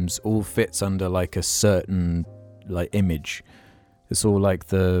consumes all fits under like a certain like image. It's all like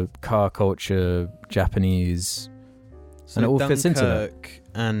the car culture, Japanese. So And it all fits into that. Dunkirk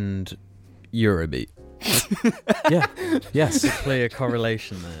and Eurobeat. Yeah. Yes. Clear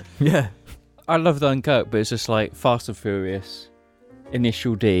correlation there. Yeah. I love Dunkirk, but it's just like Fast and Furious,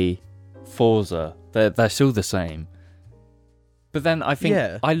 Initial D, Forza. They're still the same. But then I think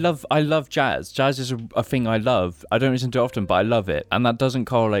Yeah. I love jazz. Jazz is a thing I love. I don't listen to it often, but I love it, and that doesn't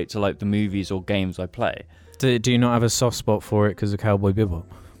correlate to like the movies or games I play. Do you not have a soft spot for it because of Cowboy Bebop?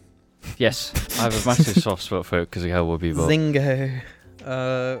 Yes, I have a massive soft spot for it because of Cowboy Bebop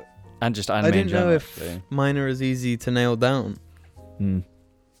Zingo. and just anime. I didn't in know general, if mine are as easy to nail down.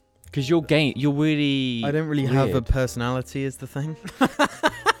 because you're really. I don't really have a weird. personality is the thing.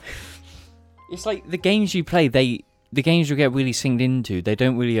 It's like the games you play. The games you get really synced into. They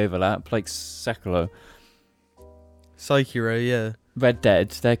don't really overlap. Like Sekiro, Sekiro, yeah. Red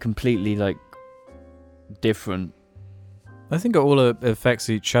Dead. They're completely like different. I think it all affects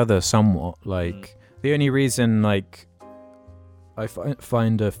each other somewhat. Like, the only reason, like, I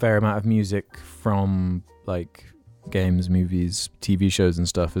find a fair amount of music from, like, games, movies, TV shows and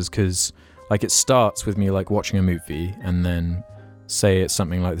stuff is because, like, it starts with me, like, watching a movie and then say it's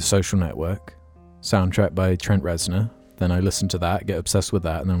something like The Social Network, soundtrack by Trent Reznor. Then I listen to that, get obsessed with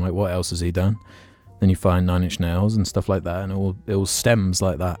that, and then I'm like, what else has he done? Then you find Nine Inch Nails and stuff like that, and it all stems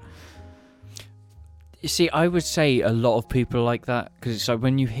like that. You see, I would say a lot of people are like that because it's like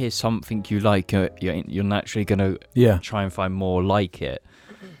when you hear something you like, you're naturally gonna Yeah. try and find more like it.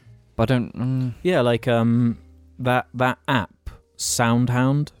 But I don't. Yeah, like that app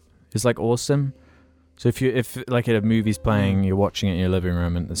Soundhound is like awesome. So if like a movie's playing, you're watching it in your living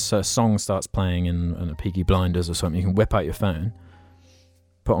room, and a song starts playing in a Peaky Blinders or something, you can whip out your phone,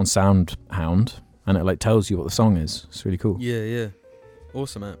 put on Soundhound, and it like tells you what the song is. It's really cool. Yeah.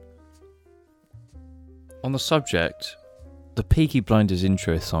 Awesome app. On the subject, the Peaky Blinders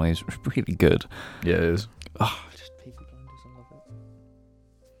intro song is really good. Yeah, it is. Oh, just Peaky Blinders, I love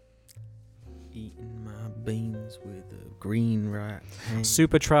it. Eating my beans with a green right hand.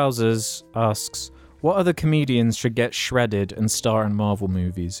 Super Trousers asks, what other comedians should get shredded and star in Marvel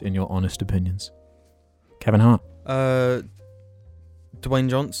movies, in your honest opinions? Kevin Hart. Dwayne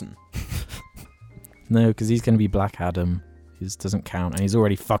Johnson. No, because he's going to be Black Adam. He just doesn't count, and he's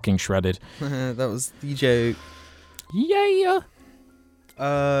already fucking shredded. That was the joke. Yeah.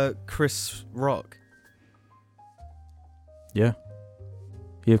 Chris Rock. Yeah.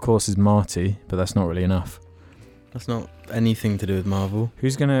 He, of course, is Marty, but that's not really enough. That's not anything to do with Marvel.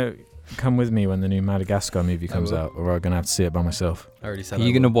 Who's going to come with me when the new Madagascar movie I comes will. out, or are I going to have to see it by myself? I already said Are I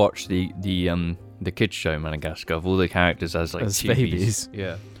you gonna will. watch the kids show Madagascar of all the characters as like As chibis? babies?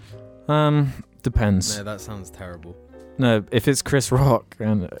 Yeah. Depends. No, that sounds terrible. No, if it's Chris Rock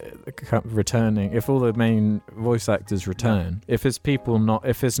and returning, if all the main voice actors return, if it's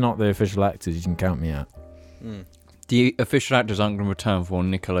not the official actors, you can count me out. The official actors aren't going to return for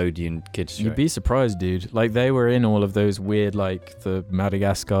Nickelodeon kids show. You'd be surprised, dude. Like, they were in all of those weird, like, the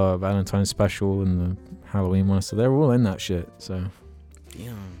Madagascar Valentine's special and the Halloween one, so they were all in that shit, so.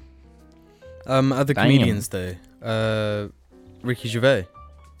 Yeah. Other Damn. comedians though. Ricky Gervais.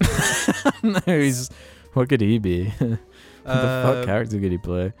 No, what could he be? What the fuck character could he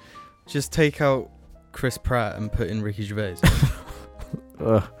play? Just take out Chris Pratt and put in Ricky Gervais.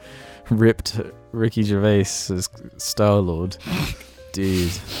 Ripped Ricky Gervais as Star-Lord.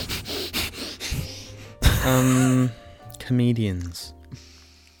 Dude. Comedians.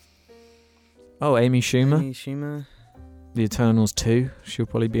 Oh, Amy Schumer? Amy Schumer. The Eternals 2. She'll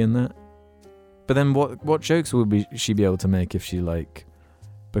probably be in that. But then what jokes would she be able to make if she, like,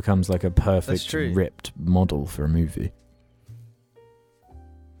 becomes, like, a perfect, true. ripped model for a movie?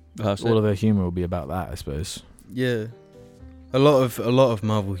 That's All it. of her humour will be about that, I suppose. Yeah. A lot of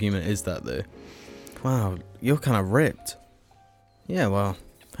Marvel humor is that though. Wow, you're kind of ripped. Yeah, well.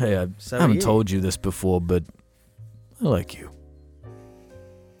 Hey, I So haven't are you. told you this before, but I like you.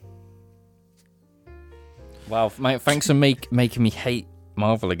 Wow, mate, thanks for making me hate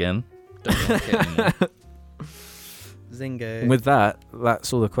Marvel again. Don't like it anymore. Zingo. And with that,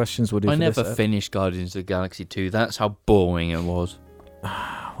 that's all the questions we'll do I for never this. finished Guardians of the Galaxy 2. That's how boring it was.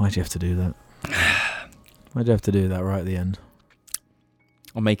 Why'd you have to do that? Why'd you have to do that right at the end?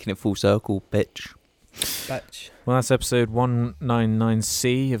 I'm making it full circle, bitch. Batch. Well, that's episode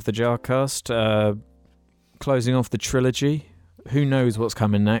 199C of the Jarcast. Closing off the trilogy. Who knows what's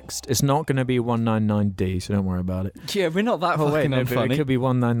coming next? It's not going to be 199D, so don't worry about it. Yeah, we're not that fucking but unfunny. it could be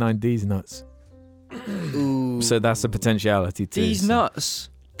 199D's nuts. Ooh. So that's a potentiality too. These nuts.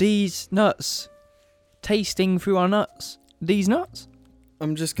 Tasting through our nuts. These nuts.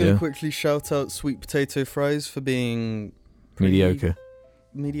 I'm just gonna Yeah. quickly shout out Sweet Potato Fries for being Mediocre.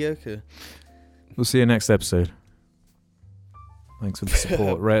 Mediocre. We'll see you next episode. Thanks for the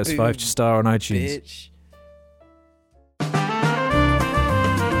support. Rate us 5-star on iTunes. Bitch.